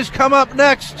boys come up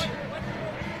next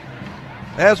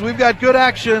as we've got good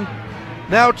action.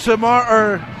 Now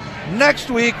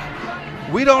next week,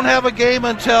 we don't have a game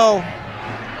until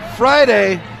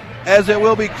Friday, as it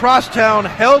will be Crosstown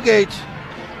Hellgate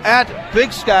at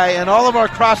Big Sky, and all of our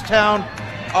Crosstown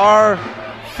are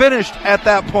finished at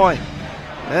that point.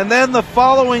 And then the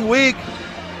following week,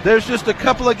 there's just a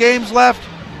couple of games left,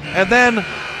 and then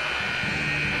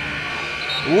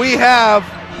we have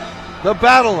the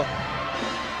battle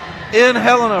in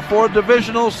Helena for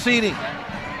divisional seeding.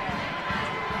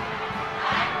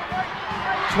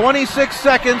 26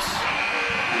 seconds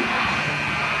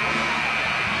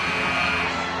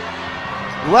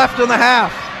left in the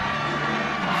half.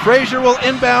 Frazier will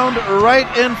inbound right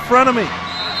in front of me.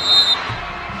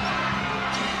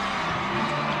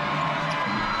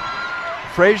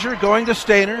 Frazier going to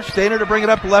Stainer. Stainer to bring it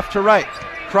up left to right.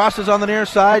 Crosses on the near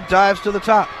side, dives to the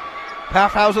top.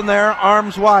 Paffhausen there,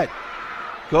 arms wide.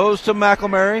 Goes to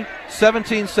McElmurray,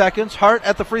 17 seconds. Hart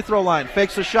at the free throw line,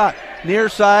 fakes a shot. Near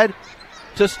side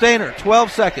to Stainer,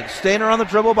 12 seconds. Stainer on the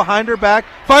dribble, behind her back.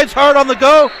 Finds Hart on the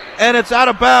go, and it's out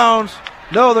of bounds.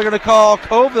 No, they're going to call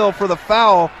Colville for the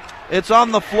foul. It's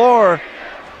on the floor.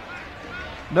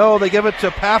 No, they give it to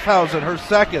Paffhausen, her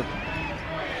second.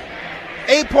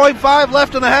 8.5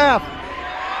 left in the half.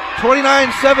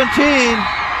 29-17.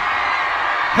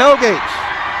 Hellgate.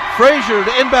 Frazier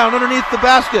to inbound underneath the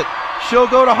basket. She'll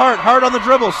go to Hart. Hart on the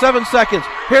dribble, 7 seconds.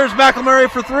 Here's McElmurray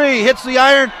for three. Hits the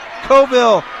iron.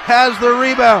 Colville has the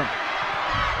rebound.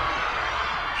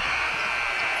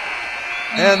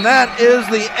 And that is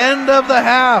the end of the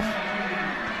half.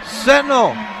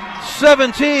 Sentinel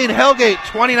 17, Hellgate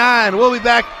 29. We'll be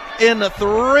back in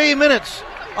 3 minutes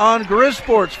on Grizz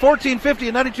Sports, 1450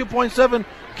 and 92.7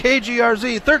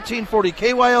 KGRZ, 1340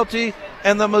 KYLT,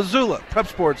 and the Missoula Prep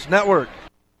Sports Network.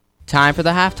 Time for the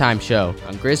halftime show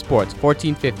on Grizz Sports,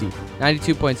 1450,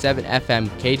 92.7 FM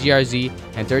KGRZ,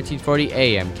 and 1340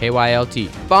 AM KYLT.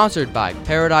 Sponsored by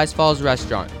Paradise Falls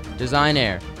Restaurant, Design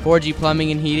Air, 4G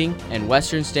Plumbing and Heating, and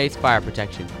Western States Fire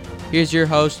Protection. Here's your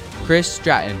host, Chris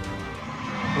Stratton.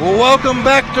 Welcome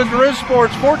back to Grizz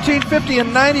Sports, 1450 and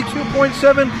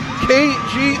 92.7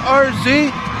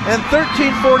 KGRZ and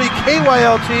 1340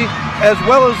 KYLT, as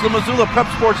well as the Missoula Prep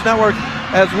Sports Network,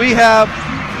 as we have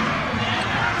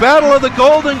Battle of the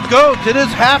Golden Goat. It is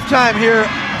halftime here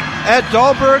at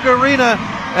Dahlberg Arena,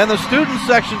 and the student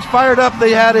section's fired up.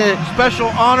 They had a special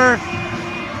honor,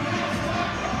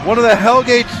 one of the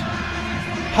Hellgate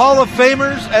Hall of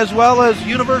Famers, as well as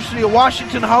University of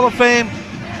Washington Hall of Fame,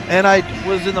 and I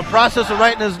was in the process of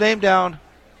writing his name down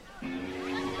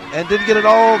and didn't get it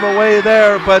all the way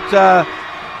there, but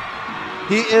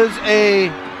he is a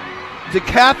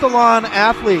decathlon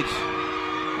athlete.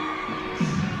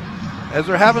 As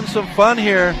they're having some fun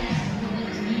here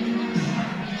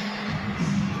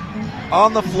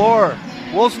on the floor.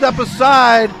 We'll step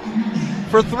aside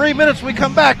for 3 minutes. We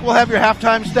come back, we'll have your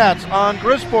halftime stats on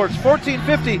Grizz Sports,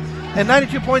 1450 and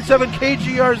 92.7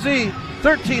 KGRZ,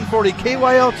 1340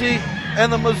 KYLT,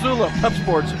 and the Missoula Prep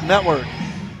Sports Network.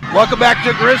 Welcome back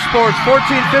to Grizz Sports,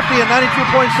 1450 and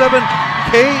 92.7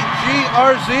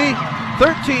 KGRZ,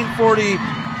 1340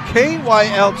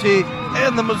 KYLT,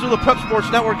 and the Missoula Prep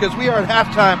Sports Network, as we are at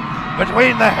halftime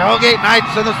between the Hellgate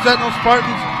Knights and the Sentinel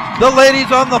Spartans. The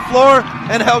ladies on the floor,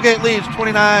 and Hellgate leads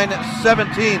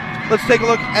 29-17. Let's take a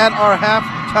look at our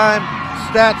halftime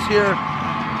stats here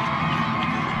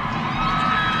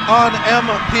on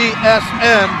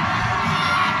MPSN,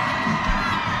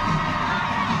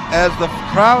 as the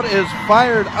crowd is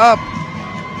fired up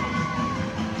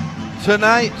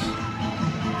tonight.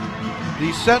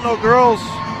 The Sentinel girls,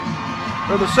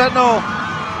 or the Sentinel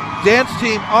dance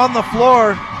team, on the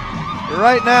floor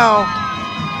right now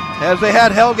as they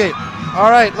had Hellgate.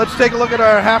 All right, let's take a look at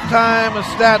our halftime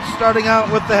stats, starting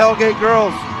out with the Hellgate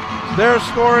girls. Their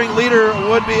scoring leader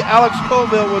would be Alex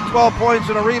Colville with 12 points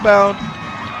and a rebound.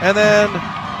 And then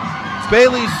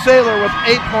Bailey Saylor with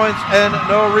 8 points and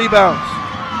no rebounds.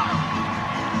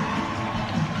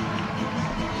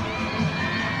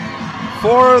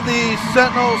 For the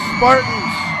Sentinel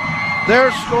Spartans,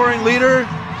 their scoring leader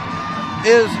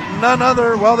is none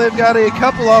other, well, they've got a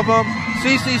couple of them.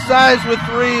 Cece Size with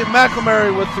 3,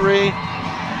 McElmurray with 3.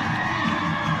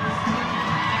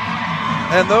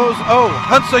 And those,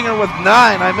 Hunsinger with 9.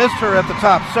 I missed her at the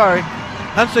top, sorry.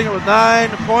 Hunsinger with 9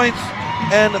 points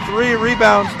and 3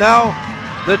 rebounds. Now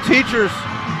the teachers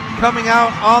coming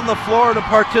out on the floor to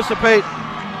participate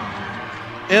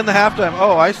in the halftime.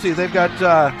 Oh, I see. They've got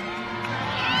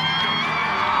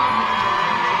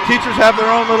teachers have their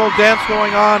own little dance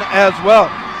going on as well.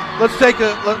 Let's take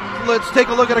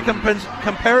a look at a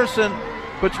comparison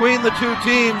between the two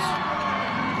teams.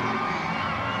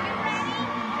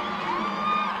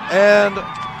 And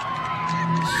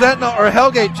Sentinel or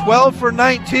Hellgate 12 for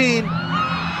 19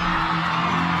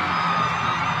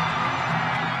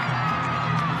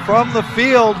 from the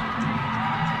field.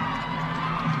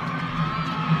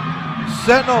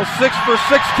 Sentinel 6 for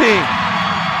 16.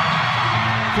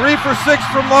 3 for 6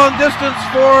 from long distance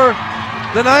for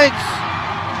the Knights.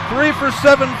 3 for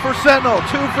 7 for Sentinel. 2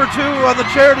 for 2 on the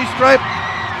charity stripe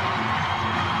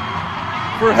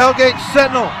for Hellgate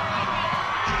Sentinel.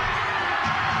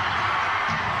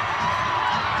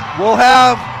 We'll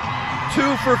have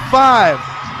 2 for 5.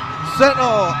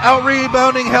 Sentinel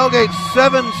out-rebounding Hellgate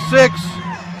 7-6.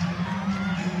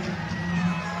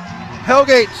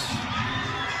 Hellgate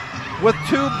with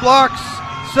 2 blocks,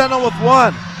 Sentinel with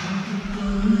 1.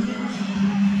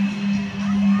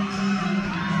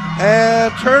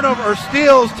 And turnover or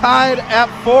steals tied at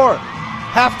 4.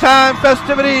 Halftime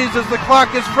festivities as the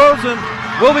clock is frozen.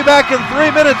 We'll be back in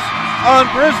 3 minutes on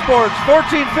Grizz Sports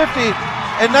 1450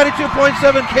 and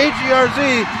 92.7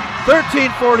 KGRZ,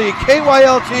 1340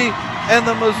 KYLT, and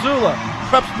the Missoula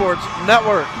Prep Sports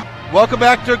Network. Welcome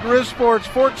back to Grizz Sports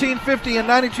 1450 and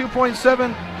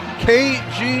 92.7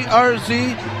 KGRZ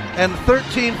and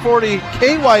 1340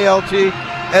 KYLT,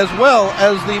 as well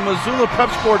as the Missoula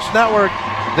Prep Sports Network.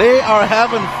 They are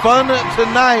having fun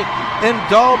tonight in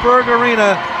Dahlberg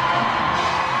Arena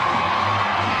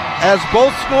as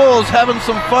both schools having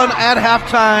some fun at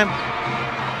halftime.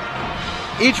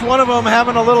 Each one of them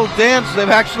having a little dance. They've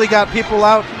actually got people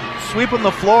out sweeping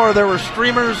the floor. There were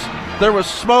streamers, there was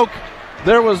smoke,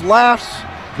 there was laughs,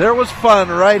 there was fun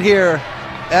right here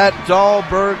at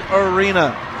Dahlberg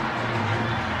Arena.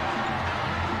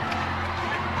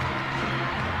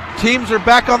 Teams are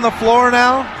back on the floor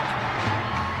now,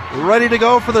 ready to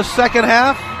go for the second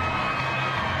half.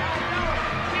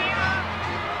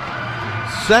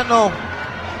 Sentinel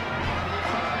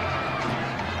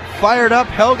fired up,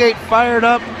 Hellgate fired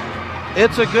up.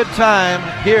 It's a good time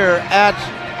here at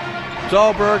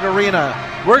Dahlberg Arena.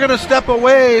 We're going to step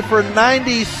away for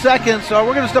 90 seconds. So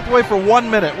we're going to step away for 1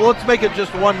 minute. Well, let's make it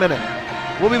just 1 minute.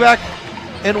 We'll be back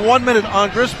in 1 minute on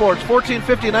Grizz Sports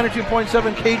 1450,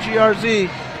 92.7 KGRZ,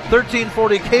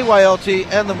 1340 KYLT,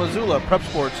 and the Missoula Prep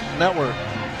Sports Network.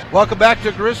 Welcome back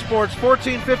to Grizz Sports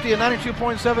 1450 and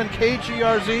 92.7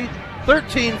 KGRZ,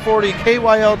 1340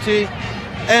 KYLT,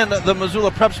 and the Missoula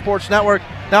Prep Sports Network.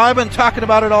 Now, I've been talking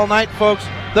about it all night, folks.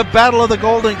 The Battle of the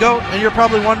Golden Goat, and you're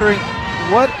probably wondering,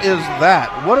 what is that?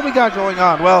 What do we got going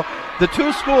on? Well, the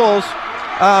two schools,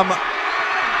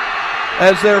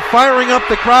 as they're firing up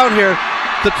the crowd here,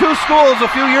 the two schools a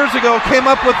few years ago came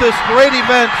up with this great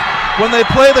event when they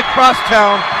play the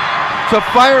crosstown to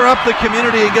fire up the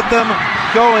community and get them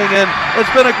going, and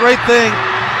it's been a great thing.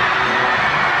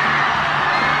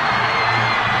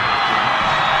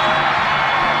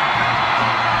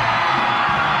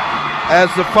 As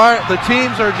the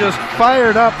teams are just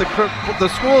fired up, the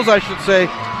schools, I should say.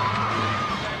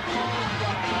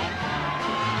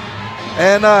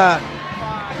 And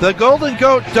the Golden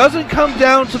Goat doesn't come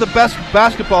down to the best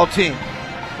basketball team.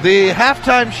 The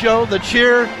halftime show, the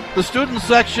cheer, the student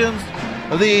sections,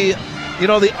 the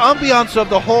ambiance of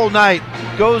the whole night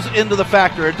goes into the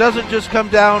factor. It doesn't just come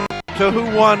down to who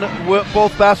won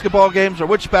both basketball games or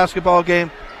which basketball game.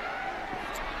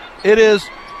 It is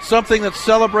something that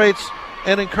celebrates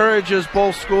and encourages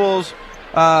both schools'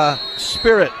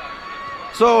 spirit.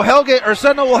 So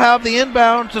Sentinel will have the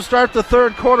inbound to start the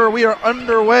third quarter. We are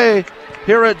underway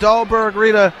here at Dahlberg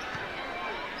Arena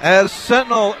as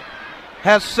Sentinel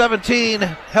has 17,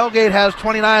 Hellgate has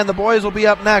 29. The boys will be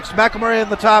up next. McElmurray in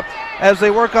the top as they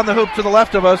work on the hoop to the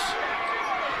left of us.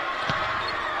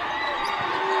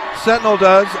 Sentinel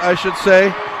does, I should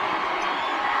say.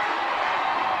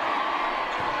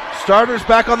 Starters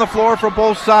back on the floor for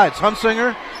both sides.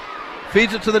 Hunsinger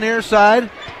feeds it to the near side.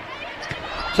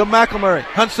 to McElmurray.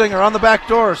 Hunsinger on the back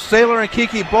door. Sailor and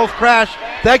Kiki both crash.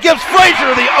 That gives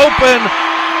Frazier the open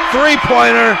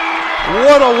three-pointer.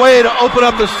 What a way to open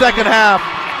up the second half.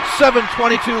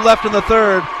 7:22 left in the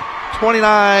third.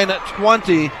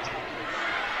 29-20.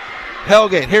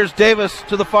 Hellgate. Here's Davis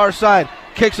to the far side.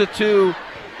 Kicks it to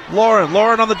Lauren.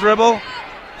 Lauren on the dribble.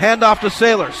 Hand off to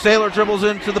Sailor. Sailor dribbles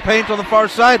into the paint on the far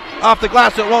side. Off the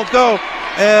glass, it won't go.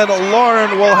 And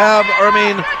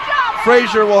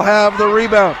Frazier will have the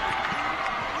rebound.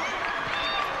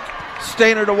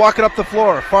 Stainer to walk it up the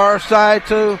floor. Far side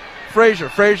to Frazier.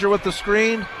 Frazier with the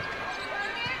screen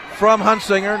from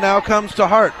Hunsinger. Now comes to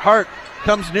Hart. Hart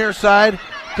comes near side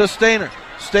to Stainer.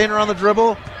 Stainer on the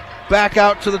dribble. Back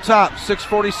out to the top.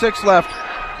 6:46 left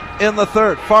in the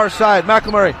third. Far side,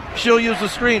 McElmurray. She'll use the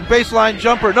screen. Baseline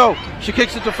jumper. No. She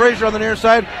kicks it to Frazier on the near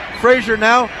side. Frazier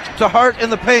now to Hart in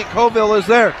the paint. Colville is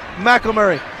there.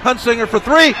 McElmurray. Hunsinger for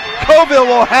three. Colville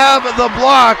will have the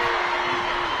block.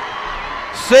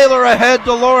 Sailor ahead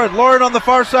to Lauren. Lauren on the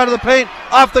far side of the paint.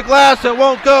 Off the glass. It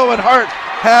won't go. And Hart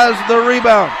has the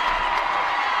rebound.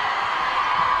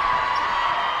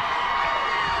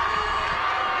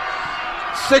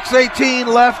 6:18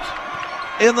 left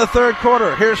in the third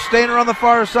quarter. Here's Stainer on the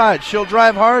far side. She'll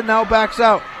drive hard, now backs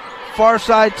out. Far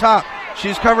side top.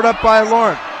 She's covered up by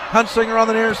Lauren. Hunsinger on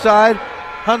the near side.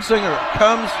 Hunsinger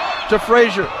comes to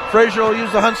Frazier. Frazier will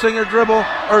use the Hunsinger dribble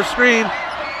or screen.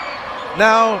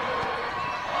 Now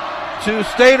to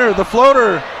Stainer. The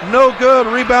floater, no good.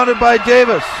 Rebounded by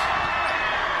Davis.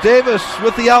 Davis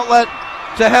with the outlet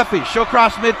to Heffy. She'll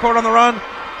cross midcourt on the run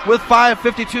with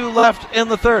 5:52 left in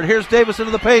the third. Here's Davis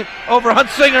into the paint over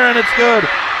Hunsinger, and it's good.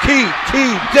 Key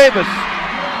Davis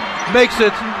makes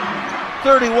it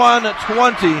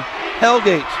 31-20.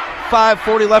 Hellgate,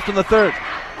 5:40 left in the third.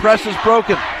 Press is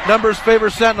broken. Numbers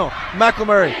favor Sentinel.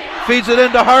 McElmurray feeds it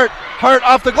into Hart. Hart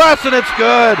off the glass, and it's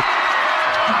good.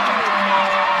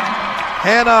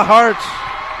 Hannah Hart.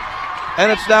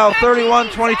 And it's now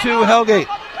 31-22 Hellgate.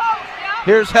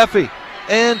 Here's Heffy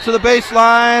into the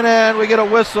baseline, and we get a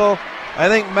whistle. I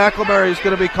think McElmurray is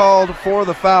going to be called for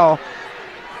the foul.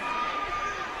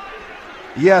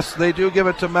 Yes, they do give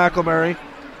it to McElmurray,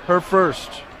 her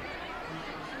first.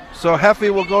 So Heffy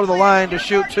will go to the line to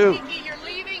shoot two. You're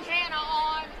leaving Hannah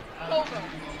on Colville.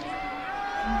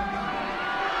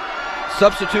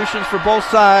 Substitutions for both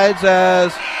sides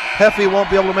as Heffy won't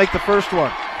be able to make the first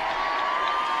one.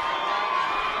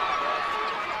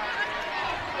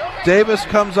 Davis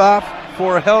comes off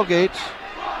for Hellgate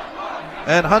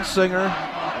and Hunsinger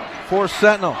for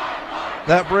Sentinel.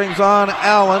 That brings on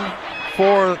Allen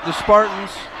for the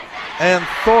Spartans and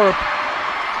Thorpe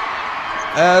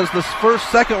as the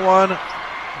second one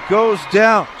goes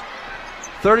down.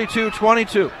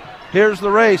 32-22. Here's the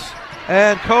race,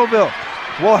 and Colville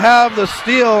will have the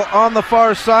steal on the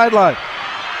far sideline.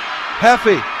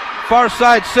 Heffy, far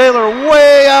side, Sailor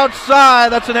way outside.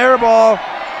 That's an air ball.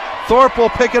 Thorpe will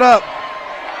pick it up.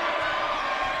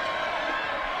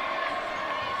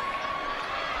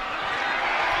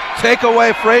 Take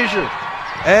away Frazier.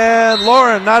 And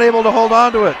Lauren not able to hold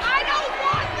on to it. I don't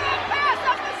want that pass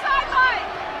up the sideline.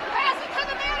 Pass it to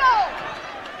the middle.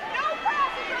 No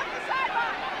passes up the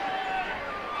sideline.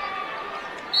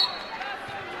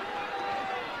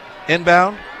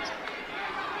 Inbound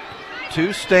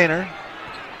to Stainer.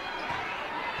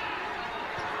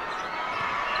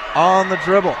 On the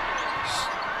dribble.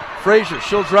 Frazier,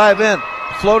 she'll drive in.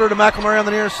 Floater to McElmurray on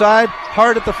the near side.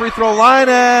 Hard at the free throw line,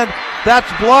 and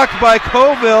that's blocked by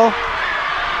Colville.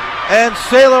 And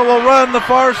Sailor will run the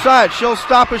far side. She'll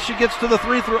stop as she gets to the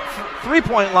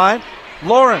three-point line.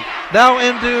 Lauren now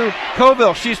into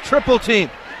Colville. She's triple teamed.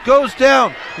 Goes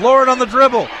down. Lauren on the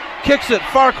dribble. Kicks it.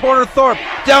 Far corner Thorpe.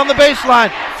 Down the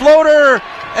baseline. Floater.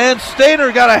 And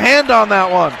Stainer got a hand on that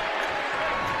one.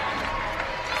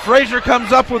 Frazier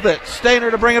comes up with it. Stainer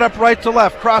to bring it up right to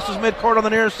left. Crosses midcourt on the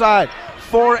near side.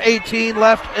 4:18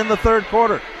 left in the third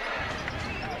quarter.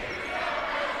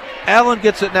 Allen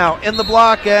gets it now in the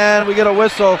block, and we get a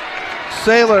whistle.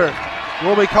 Sailor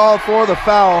will be called for the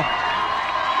foul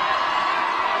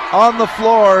on the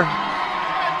floor.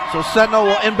 So Sentinel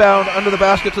will inbound under the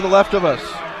basket to the left of us.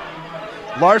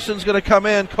 Larson's going to come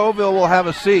in. Colville will have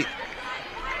a seat.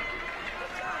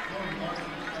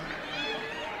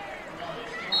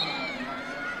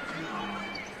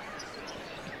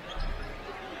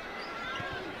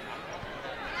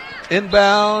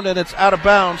 Inbound, and it's out of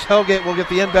bounds. Hellgate will get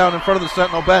the inbound in front of the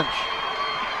Sentinel bench.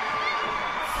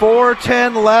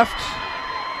 4:10 left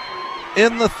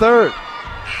in the third.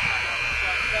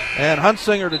 And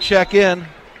Hunsinger to check in.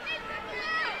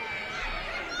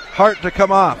 Hart to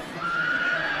come off.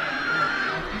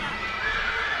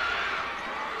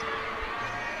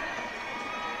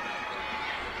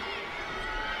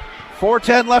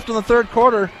 4:10 left in the third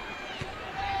quarter.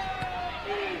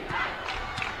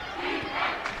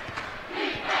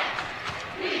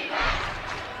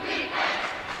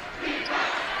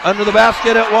 Under the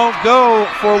basket, it won't go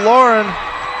for Lauren.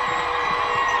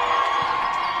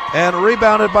 And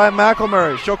rebounded by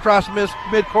McElmurray. She'll cross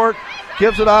midcourt,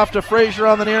 gives it off to Frazier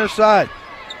on the near side.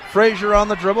 Frazier on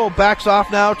the dribble, backs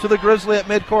off now to the Grizzly at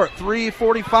midcourt.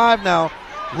 3:45 now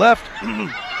left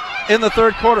in the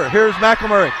third quarter. Here's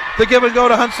McElmurray. The give and go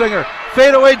to Hunsinger.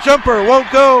 Fadeaway jumper won't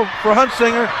go for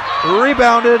Hunsinger.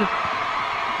 Rebounded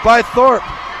by Thorpe.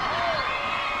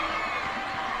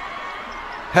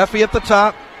 Heffy at the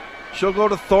top. She'll go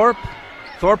to Thorpe.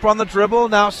 Thorpe on the dribble.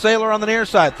 Now Saylor on the near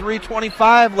side.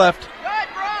 3:25 left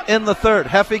in the third.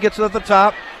 Heffy gets it at the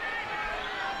top.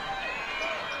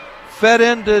 Fed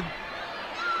into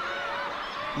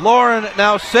Lauren.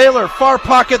 Now Saylor. Far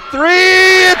pocket three.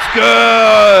 It's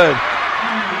good.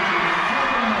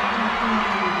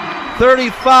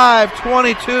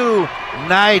 35-22.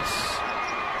 Knights.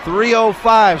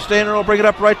 3:05. Stainer will bring it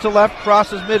up right to left.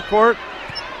 Crosses midcourt.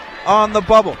 On the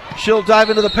bubble. She'll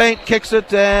dive into the paint, kicks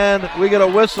it, and we get a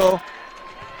whistle.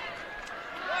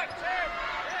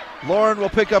 Lauren will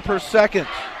pick up her second.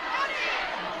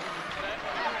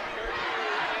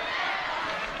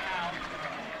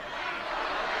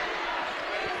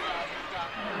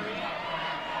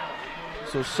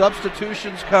 So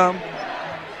substitutions come.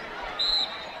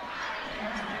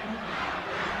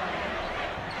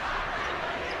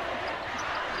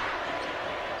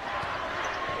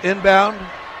 Inbound.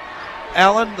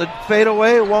 Allen, the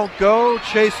fadeaway won't go.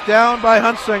 Chased down by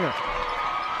Hunsinger.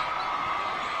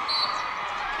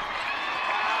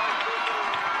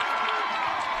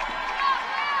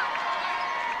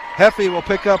 Heffy will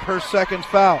pick up her second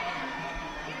foul.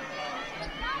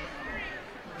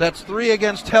 That's 3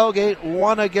 against Hellgate,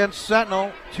 1 against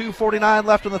Sentinel. 2:49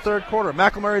 left in the third quarter.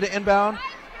 McElmurray to inbound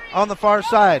on the far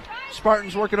side.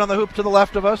 Spartans working on the hoop to the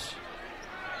left of us.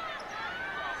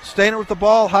 Stainer with the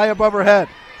ball high above her head.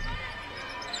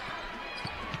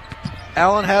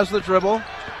 Allen has the dribble.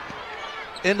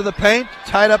 Into the paint.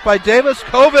 Tied up by Davis.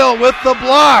 Coville with the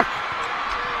block.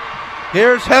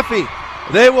 Here's Heffy.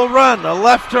 They will run a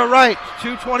left to right.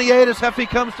 2:28 as Heffy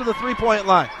comes to the three-point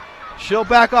line. She'll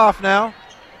back off now.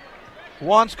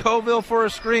 Wants Coville for a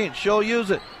screen. She'll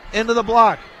use it. Into the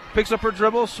block. Picks up her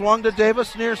dribble. Swung to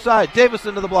Davis near side. Davis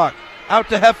into the block. Out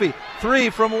to Heffy. 3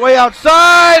 from way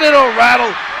outside. It'll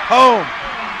rattle home.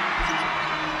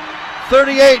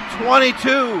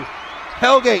 38-22.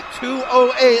 Hellgate,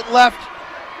 2:08 left.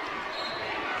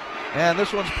 And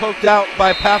this one's poked out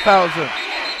by Paffhausen.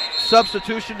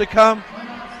 Substitution to come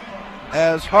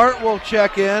as Hart will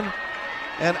check in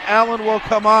and Allen will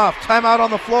come off. Timeout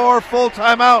on the floor, full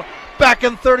timeout. Back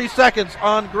in 30 seconds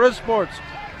on Grizz Sports.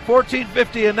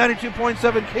 1450 and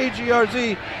 92.7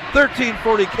 KGRZ,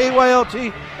 1340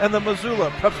 KYLT, and the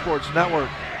Missoula Prep Sports Network.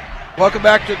 Welcome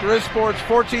back to Grizz Sports,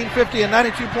 1450 and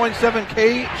 92.7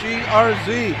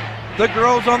 KGRZ. The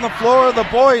girls on the floor, the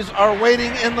boys are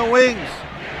waiting in the wings.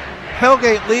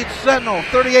 Hellgate leads Sentinel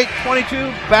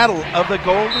 38-22, Battle of the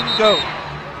Golden Goat.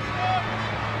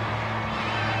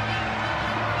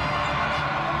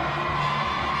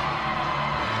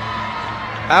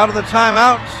 Out of the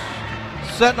timeout,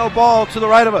 Sentinel ball to the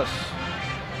right of us.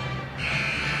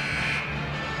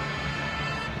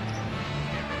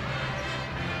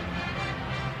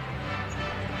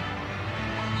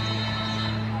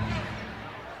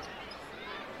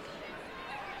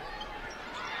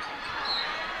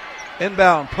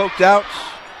 Inbound, poked out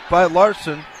by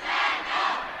Larson.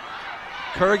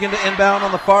 Kurgan to inbound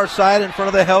on the far side in front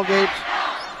of the Hellgate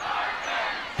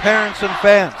parents and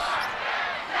fans.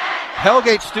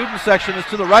 Hellgate student section is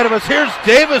to the right of us. Here's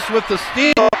Davis with the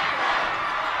steal.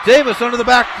 Davis under the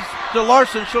back to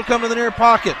Larson. She'll come to the near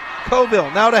pocket. Coville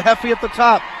now to Heffy at the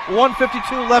top.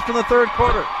 1:52 left in the third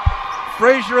quarter.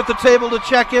 Frazier at the table to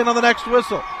check in on the next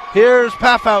whistle. Here's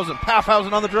Paffhausen.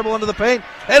 Paffhausen on the dribble into the paint.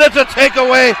 And it's a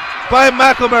takeaway by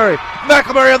McElmurray.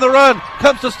 McElmurray on the run.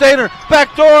 Comes to Stainer.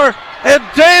 Back door. And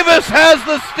Davis has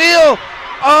the steal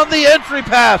on the entry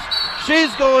pass.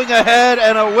 She's going ahead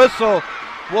and a whistle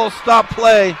will stop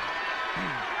play.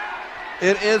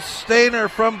 It is Stainer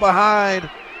from behind.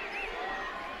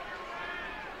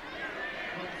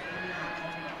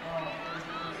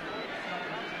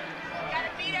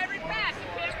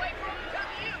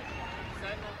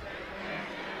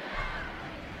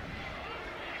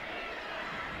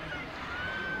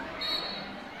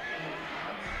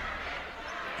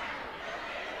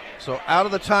 So out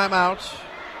of the timeout.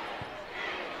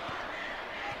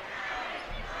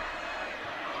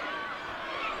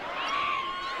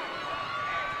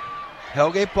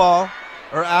 Hellgate ball,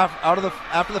 or after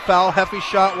the foul. Heffy's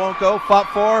shot won't go. Fought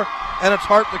for, and it's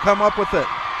Hart to come up with it.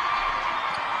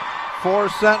 For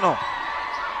Sentinel.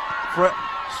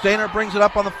 Stainer brings it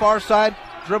up on the far side,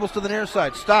 dribbles to the near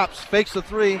side, stops, fakes the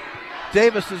three.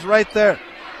 Davis is right there.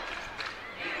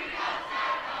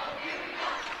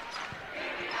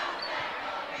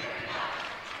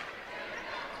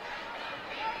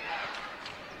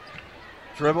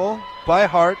 Dribble by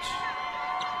Hart.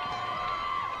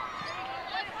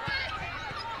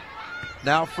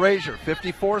 Now Frazier,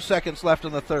 54 seconds left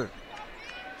in the third.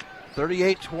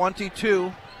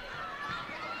 38-22.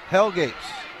 Hellgates.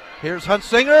 Here's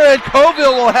Hunsinger, and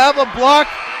Colville will have a block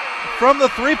from the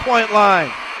three-point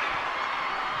line.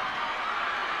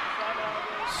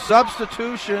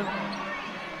 Substitution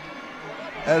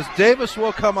as Davis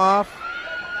will come off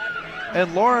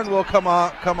and Lauren will come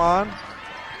on.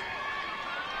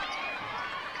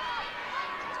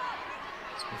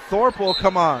 Thorpe will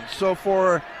come on. So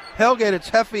for Hellgate, it's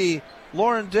Heffy,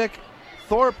 Lauren Dick,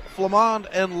 Thorpe, Flamond,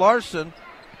 and Larson.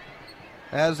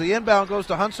 As the inbound goes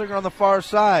to Hunsinger on the far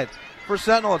side. For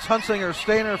Sentinel, it's Hunsinger,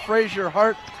 Stainer, Frazier,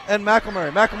 Hart, and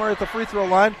McElmurray. McElmurray at the free throw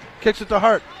line, kicks it to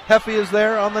Hart. Heffy is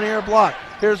there on the near block.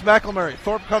 Here's McElmurray.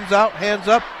 Thorpe comes out, hands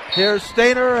up. Here's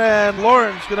Stainer, and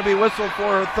Lauren's going to be whistled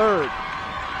for her third.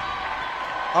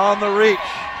 On the reach.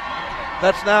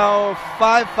 That's now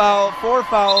 4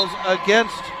 fouls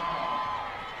against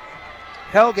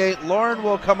Hellgate. Lauren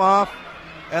will come off,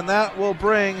 and that will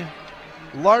bring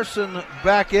Larson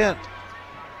back in.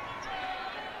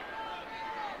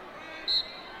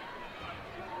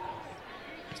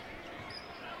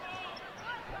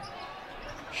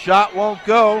 Shot won't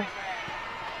go.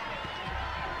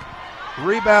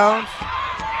 Rebounds.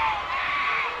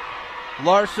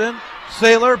 Larson,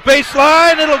 Saylor,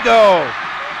 baseline, it'll go.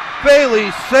 Bailey,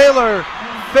 Saylor,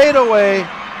 fadeaway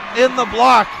in the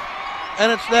block.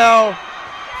 And it's now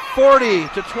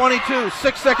 40-22.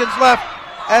 6 seconds left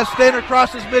as Stainer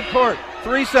crosses midcourt.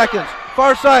 3 seconds.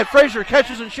 Far side, Frazier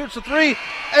catches and shoots a three.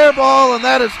 Air ball, and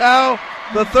that is how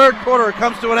the third quarter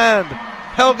comes to an end.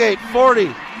 Hellgate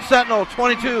 40, Sentinel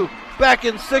 22. Back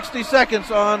in 60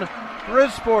 seconds on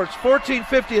Grizz Sports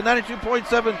 1450 and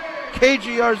 92.7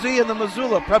 KGRZ and the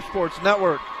Missoula Prep Sports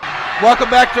Network. Welcome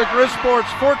back to Grizz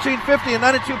Sports 1450 and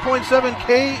 92.7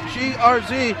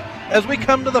 KGRZ as we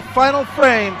come to the final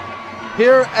frame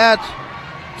here at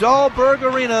Dahlberg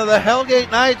Arena. The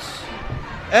Hellgate Knights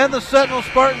and the Sentinel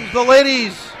Spartans. The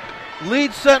ladies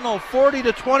lead Sentinel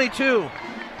 40-22.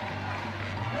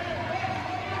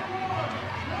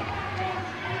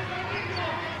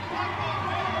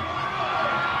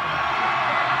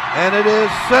 And it is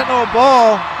Sentinel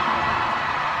ball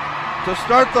to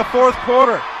start the fourth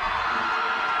quarter.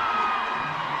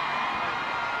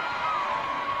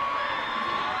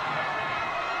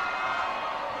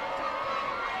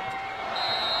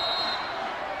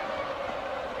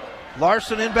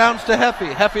 Larson inbounds to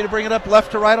Heffy. Heffy to bring it up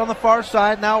left to right on the far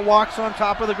side. Now walks on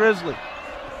top of the Grizzly.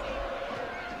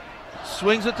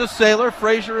 Swings it to Saylor.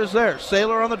 Frazier is there.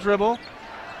 Saylor on the dribble.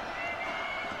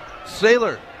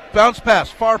 Saylor. Bounce pass,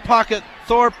 far pocket,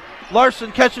 Thorpe.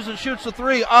 Larson catches and shoots a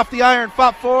three. Off the iron,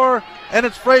 fought for, and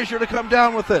it's Frazier to come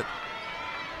down with it.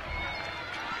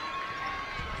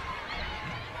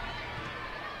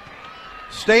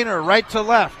 Stainer right to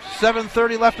left.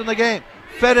 7:30 left in the game.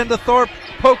 Fed into Thorpe,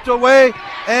 poked away,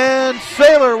 and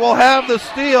Saylor will have the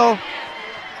steal.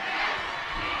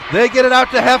 They get it out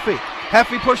to Heffy.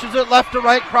 Heffy pushes it left to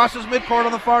right, crosses midcourt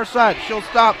on the far side. She'll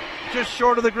stop just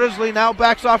short of the Grizzly, now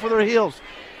backs off with her heels.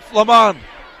 Flamond,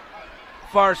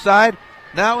 far side,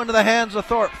 now into the hands of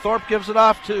Thorpe. Thorpe gives it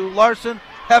off to Larson,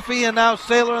 Heffy, and now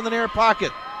Saylor in the near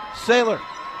pocket. Saylor,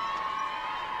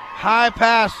 high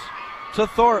pass to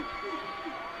Thorpe.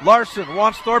 Larson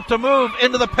wants Thorpe to move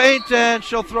into the paint, and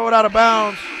she'll throw it out of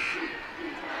bounds.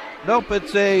 Nope,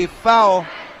 it's a foul.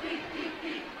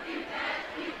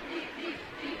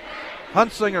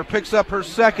 Hunsinger picks up her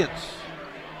second.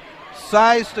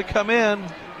 Size to come in.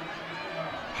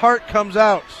 Hart comes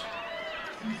out.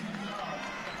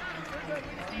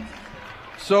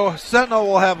 So Sentinel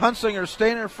will have Hunsinger,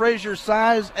 Stainer, Frazier,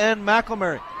 Size, and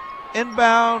McElmurray.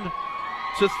 Inbound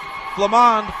to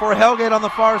Flamond for Hellgate on the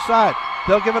far side.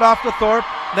 They'll give it off to Thorpe.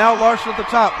 Now Larson at the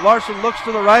top. Larson looks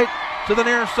to the right, to the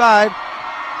near side,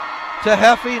 to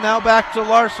Heffy. Now back to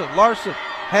Larson. Larson,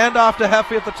 handoff to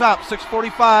Heffy at the top.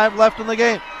 6:45 left in the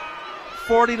game.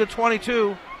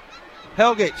 40-22.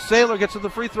 Hellgate. Saylor gets to the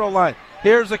free throw line.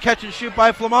 Here's a catch and shoot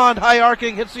by Flamond. High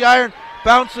arcing, hits the iron,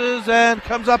 bounces, and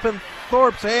comes up in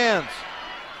Thorpe's hands.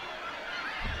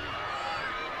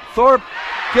 Thorpe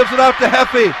gives it out to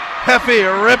Heffy.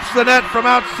 Heffy rips the net from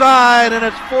outside, and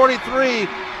it's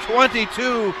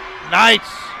 43-22 Knights.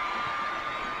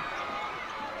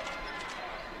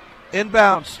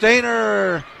 Inbound,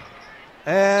 Stainer,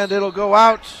 and it'll go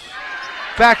out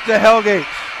back to Hellgate.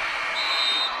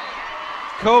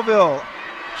 Coville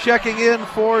checking in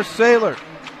for Sailor.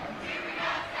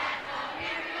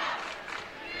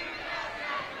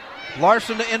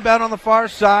 Larson to inbound on the far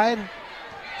side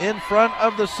in front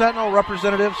of the Sentinel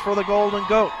representatives for the Golden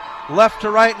Goat. Left to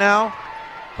right now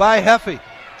by Heffy.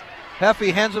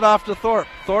 Heffy hands it off to Thorpe.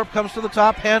 Thorpe comes to the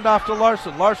top, handoff to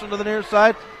Larson. Larson to the near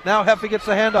side. Now Heffy gets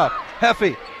the handoff.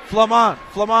 Heffy, Flamon.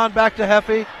 Flamon back to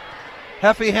Heffy.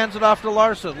 Heffy hands it off to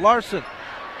Larson. Larson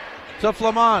to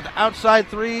Flamon. Outside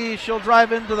three. She'll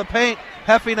drive into the paint.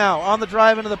 Heffy now on the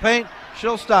drive into the paint.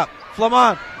 She'll stop.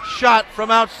 Flamon, shot from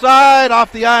outside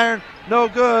off the iron. No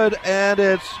good, and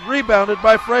it's rebounded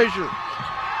by Frazier.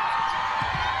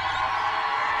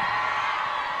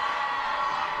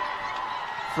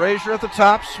 Frazier at the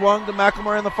top, swung to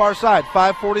McElmurray on the far side.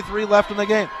 5:43 left in the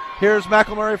game. Here's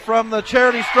McElmurray from the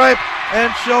charity stripe,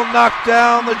 and she'll knock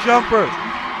down the jumper.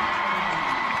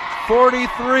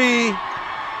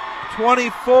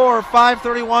 43-24,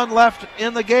 5:31 left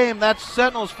in the game. That's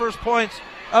Sentinel's first points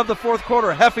of the fourth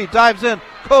quarter. Heffy dives in.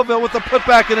 Coville with the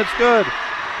putback, and it's good.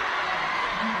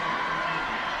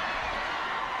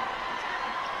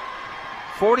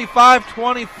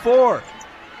 (45-24)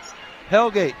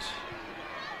 Hellgate.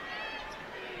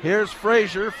 Here's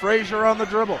Frazier. Frazier on the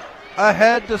dribble.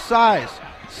 Ahead to Size.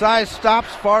 Size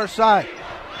stops far side.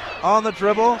 On the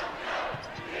dribble.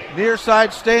 Near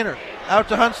side Stainer. Out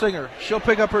to Hunsinger. She'll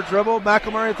pick up her dribble.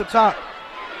 McElmurray at the top.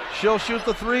 She'll shoot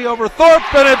the three over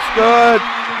Thorpe, and it's good.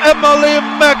 Emily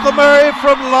McElmurray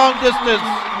from long distance.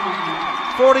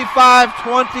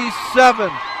 45-27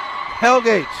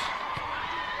 Hellgate.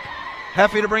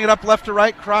 Heffy to bring it up left to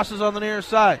right. Crosses on the near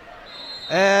side.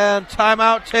 And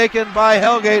timeout taken by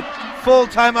Hellgate. Full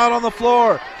timeout on the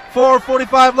floor.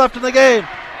 4:45 left in the game.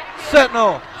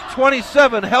 Sentinel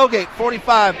 27, Hellgate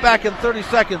 45. Back in 30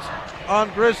 seconds on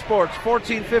Grizz Sports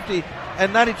 1450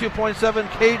 and 92.7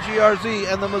 KGRZ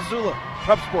and the Missoula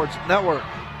Prep Sports Network.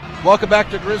 Welcome back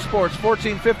to Grizz Sports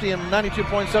 1450 and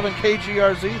 92.7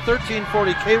 KGRZ,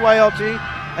 1340 KYLT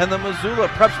and the Missoula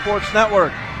Prep Sports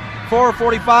Network.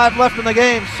 4:45 left in the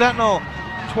game. Sentinel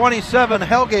 27,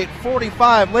 Hellgate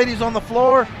 45. Ladies on the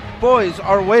floor, boys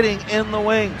are waiting in the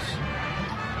wings.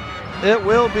 It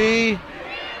will be,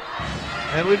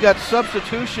 and we've got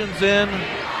substitutions in.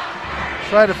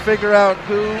 Try to figure out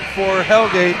who for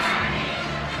Hellgate.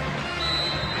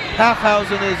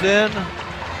 Paffhausen is in.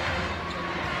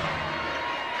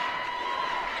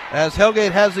 As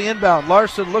Hellgate has the inbound.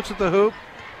 Larson looks at the hoop,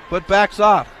 but backs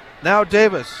off. Now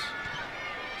Davis.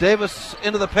 Davis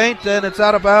into the paint, and it's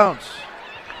out of bounds.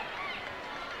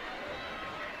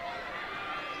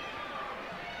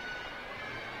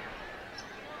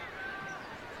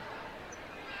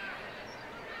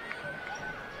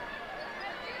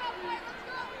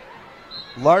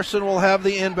 Larson will have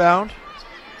the inbound.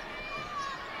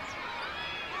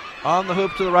 On the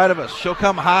hoop to the right of us. She'll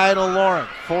come high to Lauren.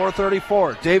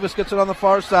 4:34. Davis gets it on the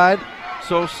far side.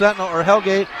 So Sentinel or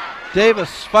Hellgate.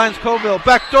 Davis finds Coville.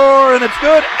 Back door, and it's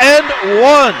good. And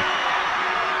one.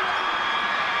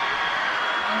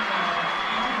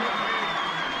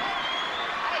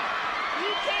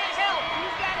 You can't help.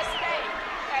 You've got to stay.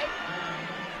 Okay?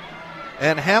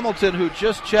 And Hamilton, who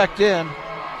just checked in,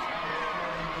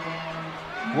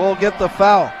 will get the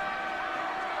foul.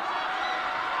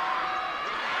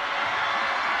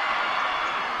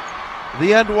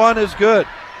 The end one is good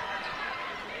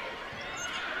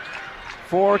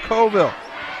for Coville.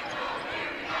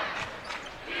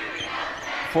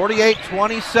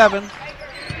 48-27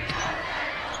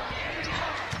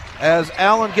 as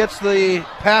Allen gets the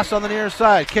pass on the near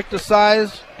side. Kick to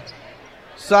Size.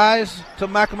 Size to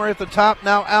McElmurray at the top.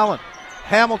 Now Allen.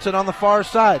 Hamilton on the far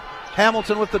side.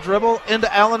 Hamilton with the dribble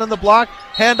into Allen in the block.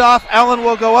 Handoff. Allen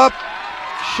will go up.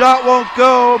 Shot won't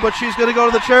go, but she's going to go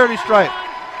to the charity stripe.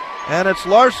 And it's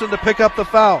Larson to pick up the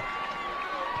foul.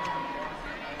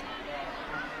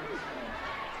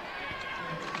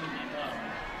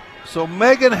 So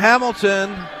Megan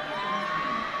Hamilton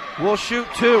will shoot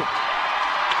two.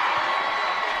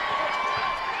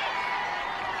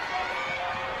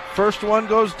 First one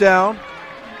goes down.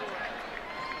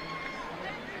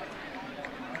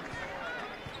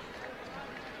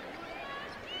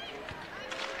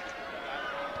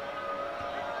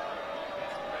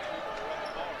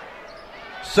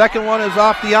 Second one is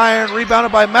off the iron,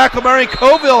 rebounded by McElmurray.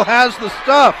 Coville has the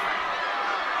stuff.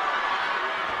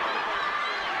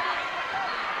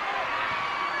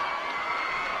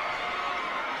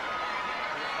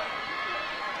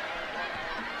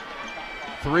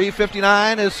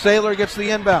 3:59 as Saylor gets the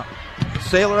inbound.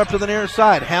 Saylor up to the near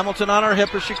side. Hamilton on her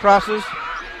hip as she crosses.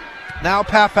 Now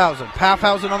Paffhausen.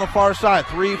 Paffhausen on the far side.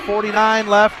 3:49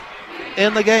 left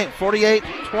in the game.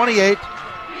 48-28.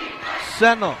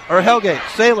 Sentinel, or Hellgate.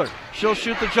 Saylor. She'll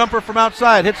shoot the jumper from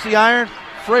outside. Hits the iron.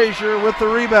 Frazier with the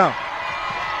rebound.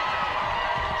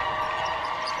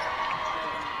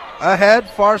 Ahead,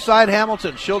 far side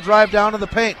Hamilton. She'll drive down to the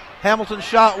paint. Hamilton's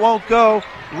shot won't go.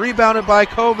 Rebounded by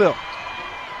Coville.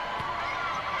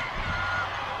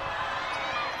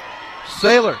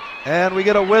 Saylor. And we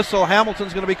get a whistle.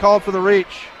 Hamilton's going to be called for the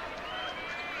reach.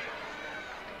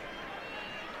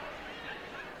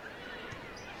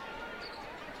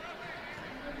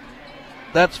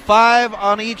 That's 5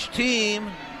 on each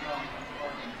team.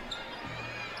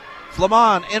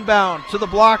 Flamon inbound to the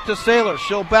block to Saylor.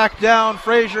 She'll back down.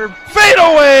 Frazier. Fade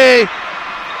away!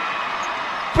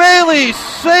 Bailey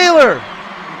Saylor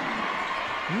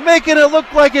making it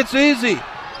look like it's easy.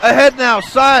 Ahead now,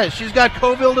 Size. She's got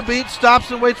Coville to beat.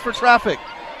 Stops and waits for traffic.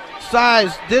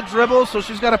 Size did dribble, so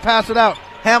she's got to pass it out.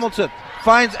 Hamilton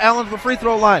finds Allen at the free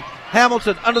throw line.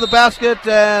 Hamilton under the basket,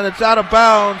 and it's out of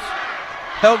bounds.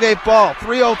 Hellgate ball.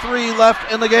 3:03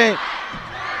 left in the game.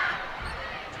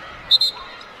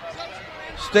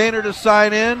 Stainer to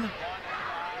sign in.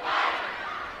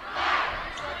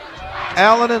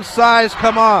 Allen and Size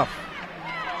come off.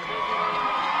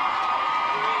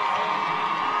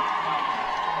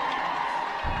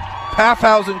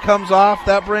 Paffhausen comes off.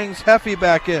 That brings Heffy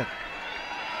back in.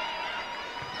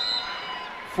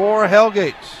 For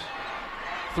Hellgate.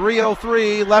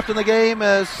 3:03 left in the game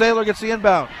as Saylor gets the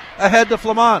inbound. Ahead to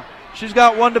Flamon. She's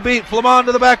got one to beat. Flamon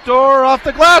to the back door, off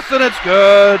the glass, and it's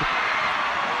good.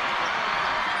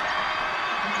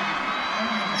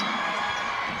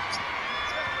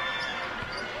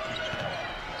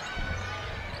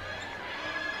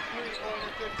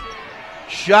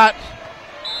 Shot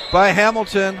by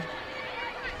Hamilton.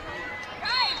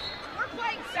 Guys, we're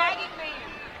playing sagging man.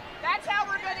 That's how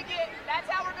we're gonna get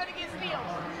steals.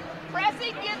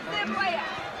 Pressing gives them layups.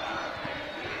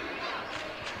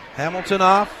 Hamilton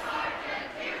off.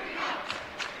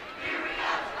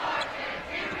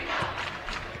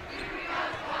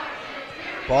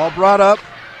 Ball brought up.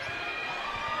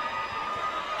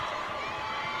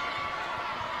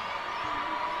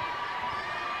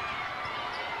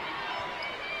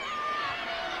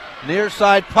 Near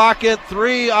side pocket,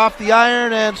 3 off the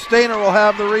iron, and Stainer will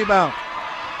have the rebound.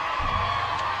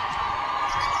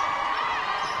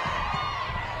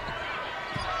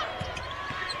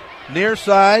 Near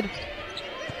side,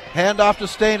 hand off to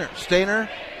Stainer. Stainer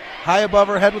high above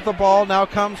her head with the ball, now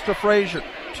comes to Frazier.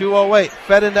 2:08,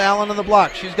 fed into Allen in the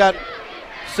block. She's got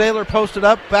Saylor posted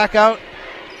up, back out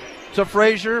to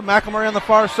Frazier. McElmurray on the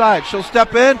far side. She'll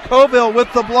step in, Coville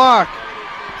with the block.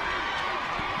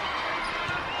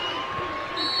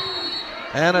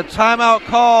 And a timeout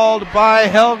called by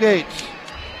Hellgate.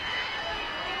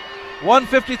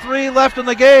 1:53 left in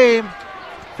the game.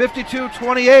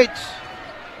 52-28.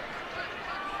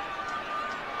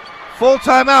 Full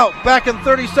timeout. Back in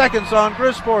 30 seconds on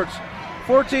Grizz Sports.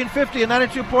 1450 and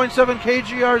 92.7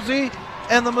 KGRZ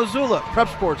and the Missoula Prep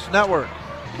Sports Network.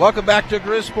 Welcome back to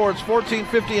Grizz Sports.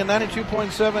 1450 and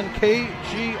 92.7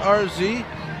 KGRZ.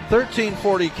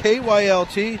 1340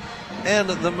 KYLT. And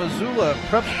the Missoula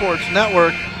Prep Sports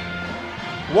Network.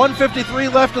 1:53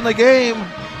 left in the game.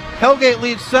 Hellgate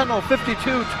leads Sentinel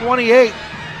 52-28.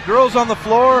 Girls on the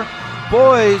floor,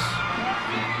 boys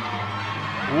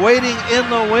waiting in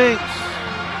the wings.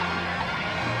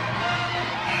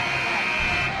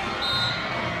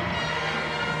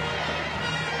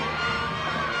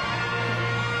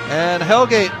 And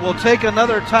Hellgate will take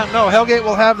another time. No, Hellgate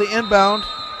will have the inbound.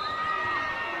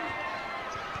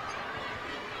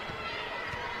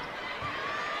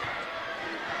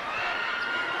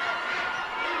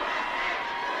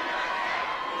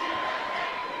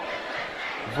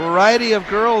 Variety of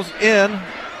girls in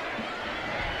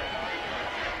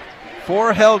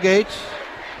for Hellgate.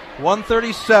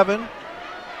 137.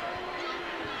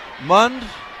 Mund.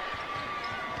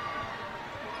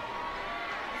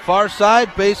 Far side,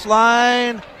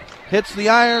 baseline. Hits the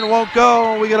iron, won't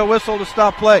go. We get a whistle to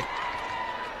stop play.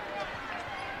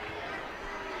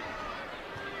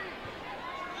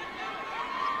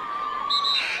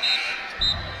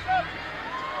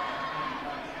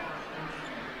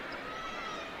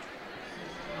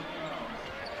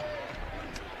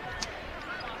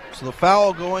 So the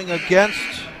foul going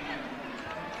against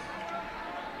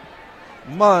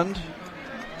Mund.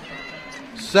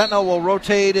 Sentinel will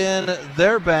rotate in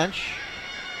their bench.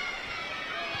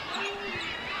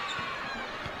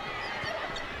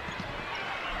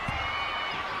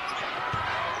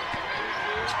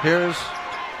 Here's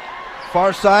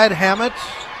far side, Hammett,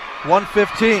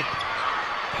 1:15.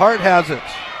 Hart has it.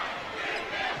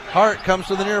 Hart comes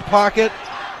to the near pocket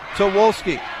to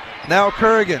Wolski. Now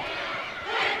Kerrigan.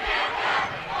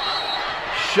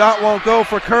 Shot won't go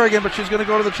for Kerrigan, but she's going to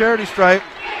go to the charity stripe.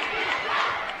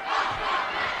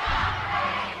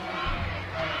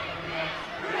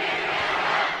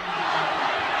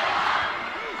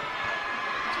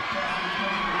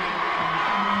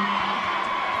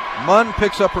 Munn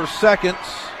picks up her second.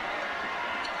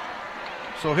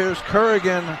 So here's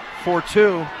Kerrigan for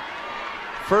 2.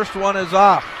 First one is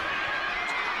off.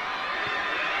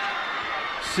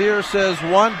 Sears says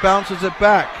 1, bounces it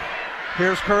back.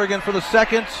 Here's Kerrigan for the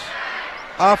second.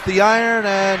 Off the iron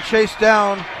and chased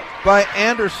down by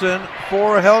Anderson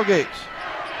for Hellgate.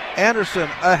 Anderson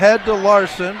ahead to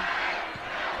Larson.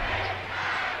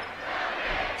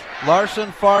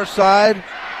 Larson far side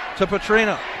to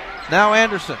Petrino. Now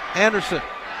Anderson. Anderson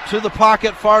to the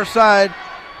pocket far side.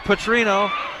 Petrino.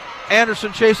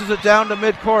 Anderson chases it down to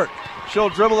midcourt. She'll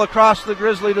dribble across the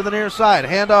Grizzly to the near side.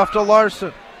 Handoff to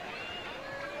Larson.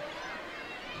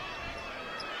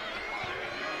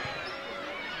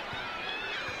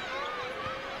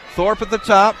 Thorpe at the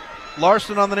top.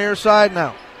 Larson on the near side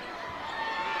now.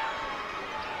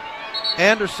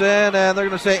 Anderson, and they're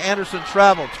going to say Anderson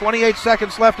traveled. 28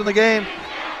 seconds left in the game.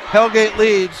 Hellgate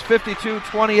leads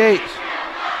 52-28.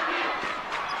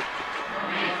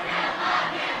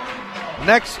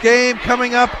 Next game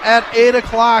coming up at 8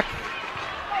 o'clock.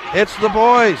 It's the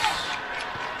boys.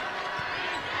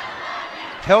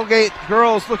 Hellgate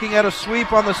girls looking at a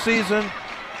sweep on the season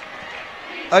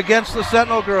against the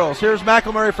Sentinel girls. Here's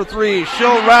McElmurray for 3.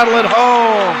 She'll rattle it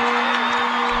home.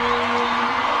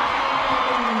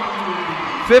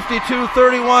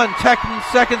 52-31. 10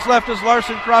 seconds left as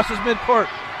Larson crosses midcourt.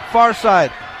 Far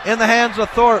side in the hands of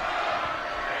Thorpe.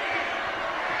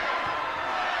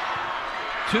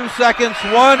 2 seconds,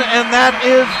 1, and that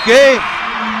is game.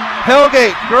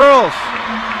 Hellgate girls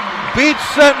beat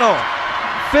Sentinel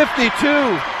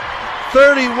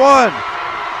 52-31.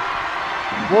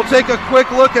 We'll take a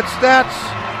quick look at stats,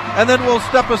 and then we'll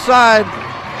step aside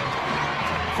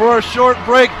for a short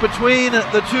break between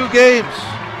the two games.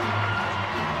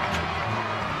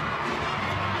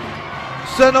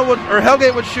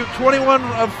 Hellgate would shoot 21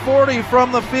 of 40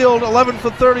 from the field, 11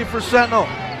 for 30 for Sentinel.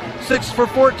 6 for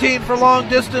 14 for long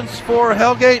distance for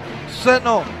Hellgate.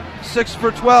 Sentinel 6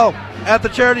 for 12 at the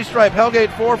charity stripe.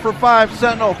 Hellgate 4 for 5.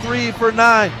 Sentinel 3 for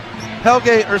 9.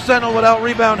 Sentinel would out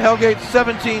rebound Hellgate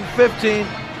 17-15.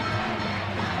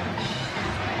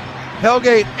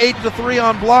 Hellgate 8-3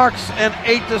 on blocks and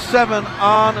 8-7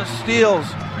 on steals.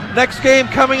 Next game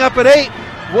coming up at 8.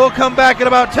 We'll come back in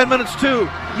about 10 minutes too.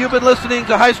 You've been listening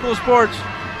to High School Sports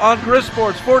on Grizz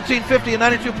Sports 1450 and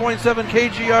 92.7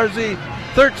 KGRZ,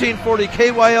 1340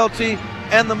 KYLT,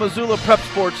 and the Missoula Prep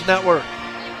Sports Network.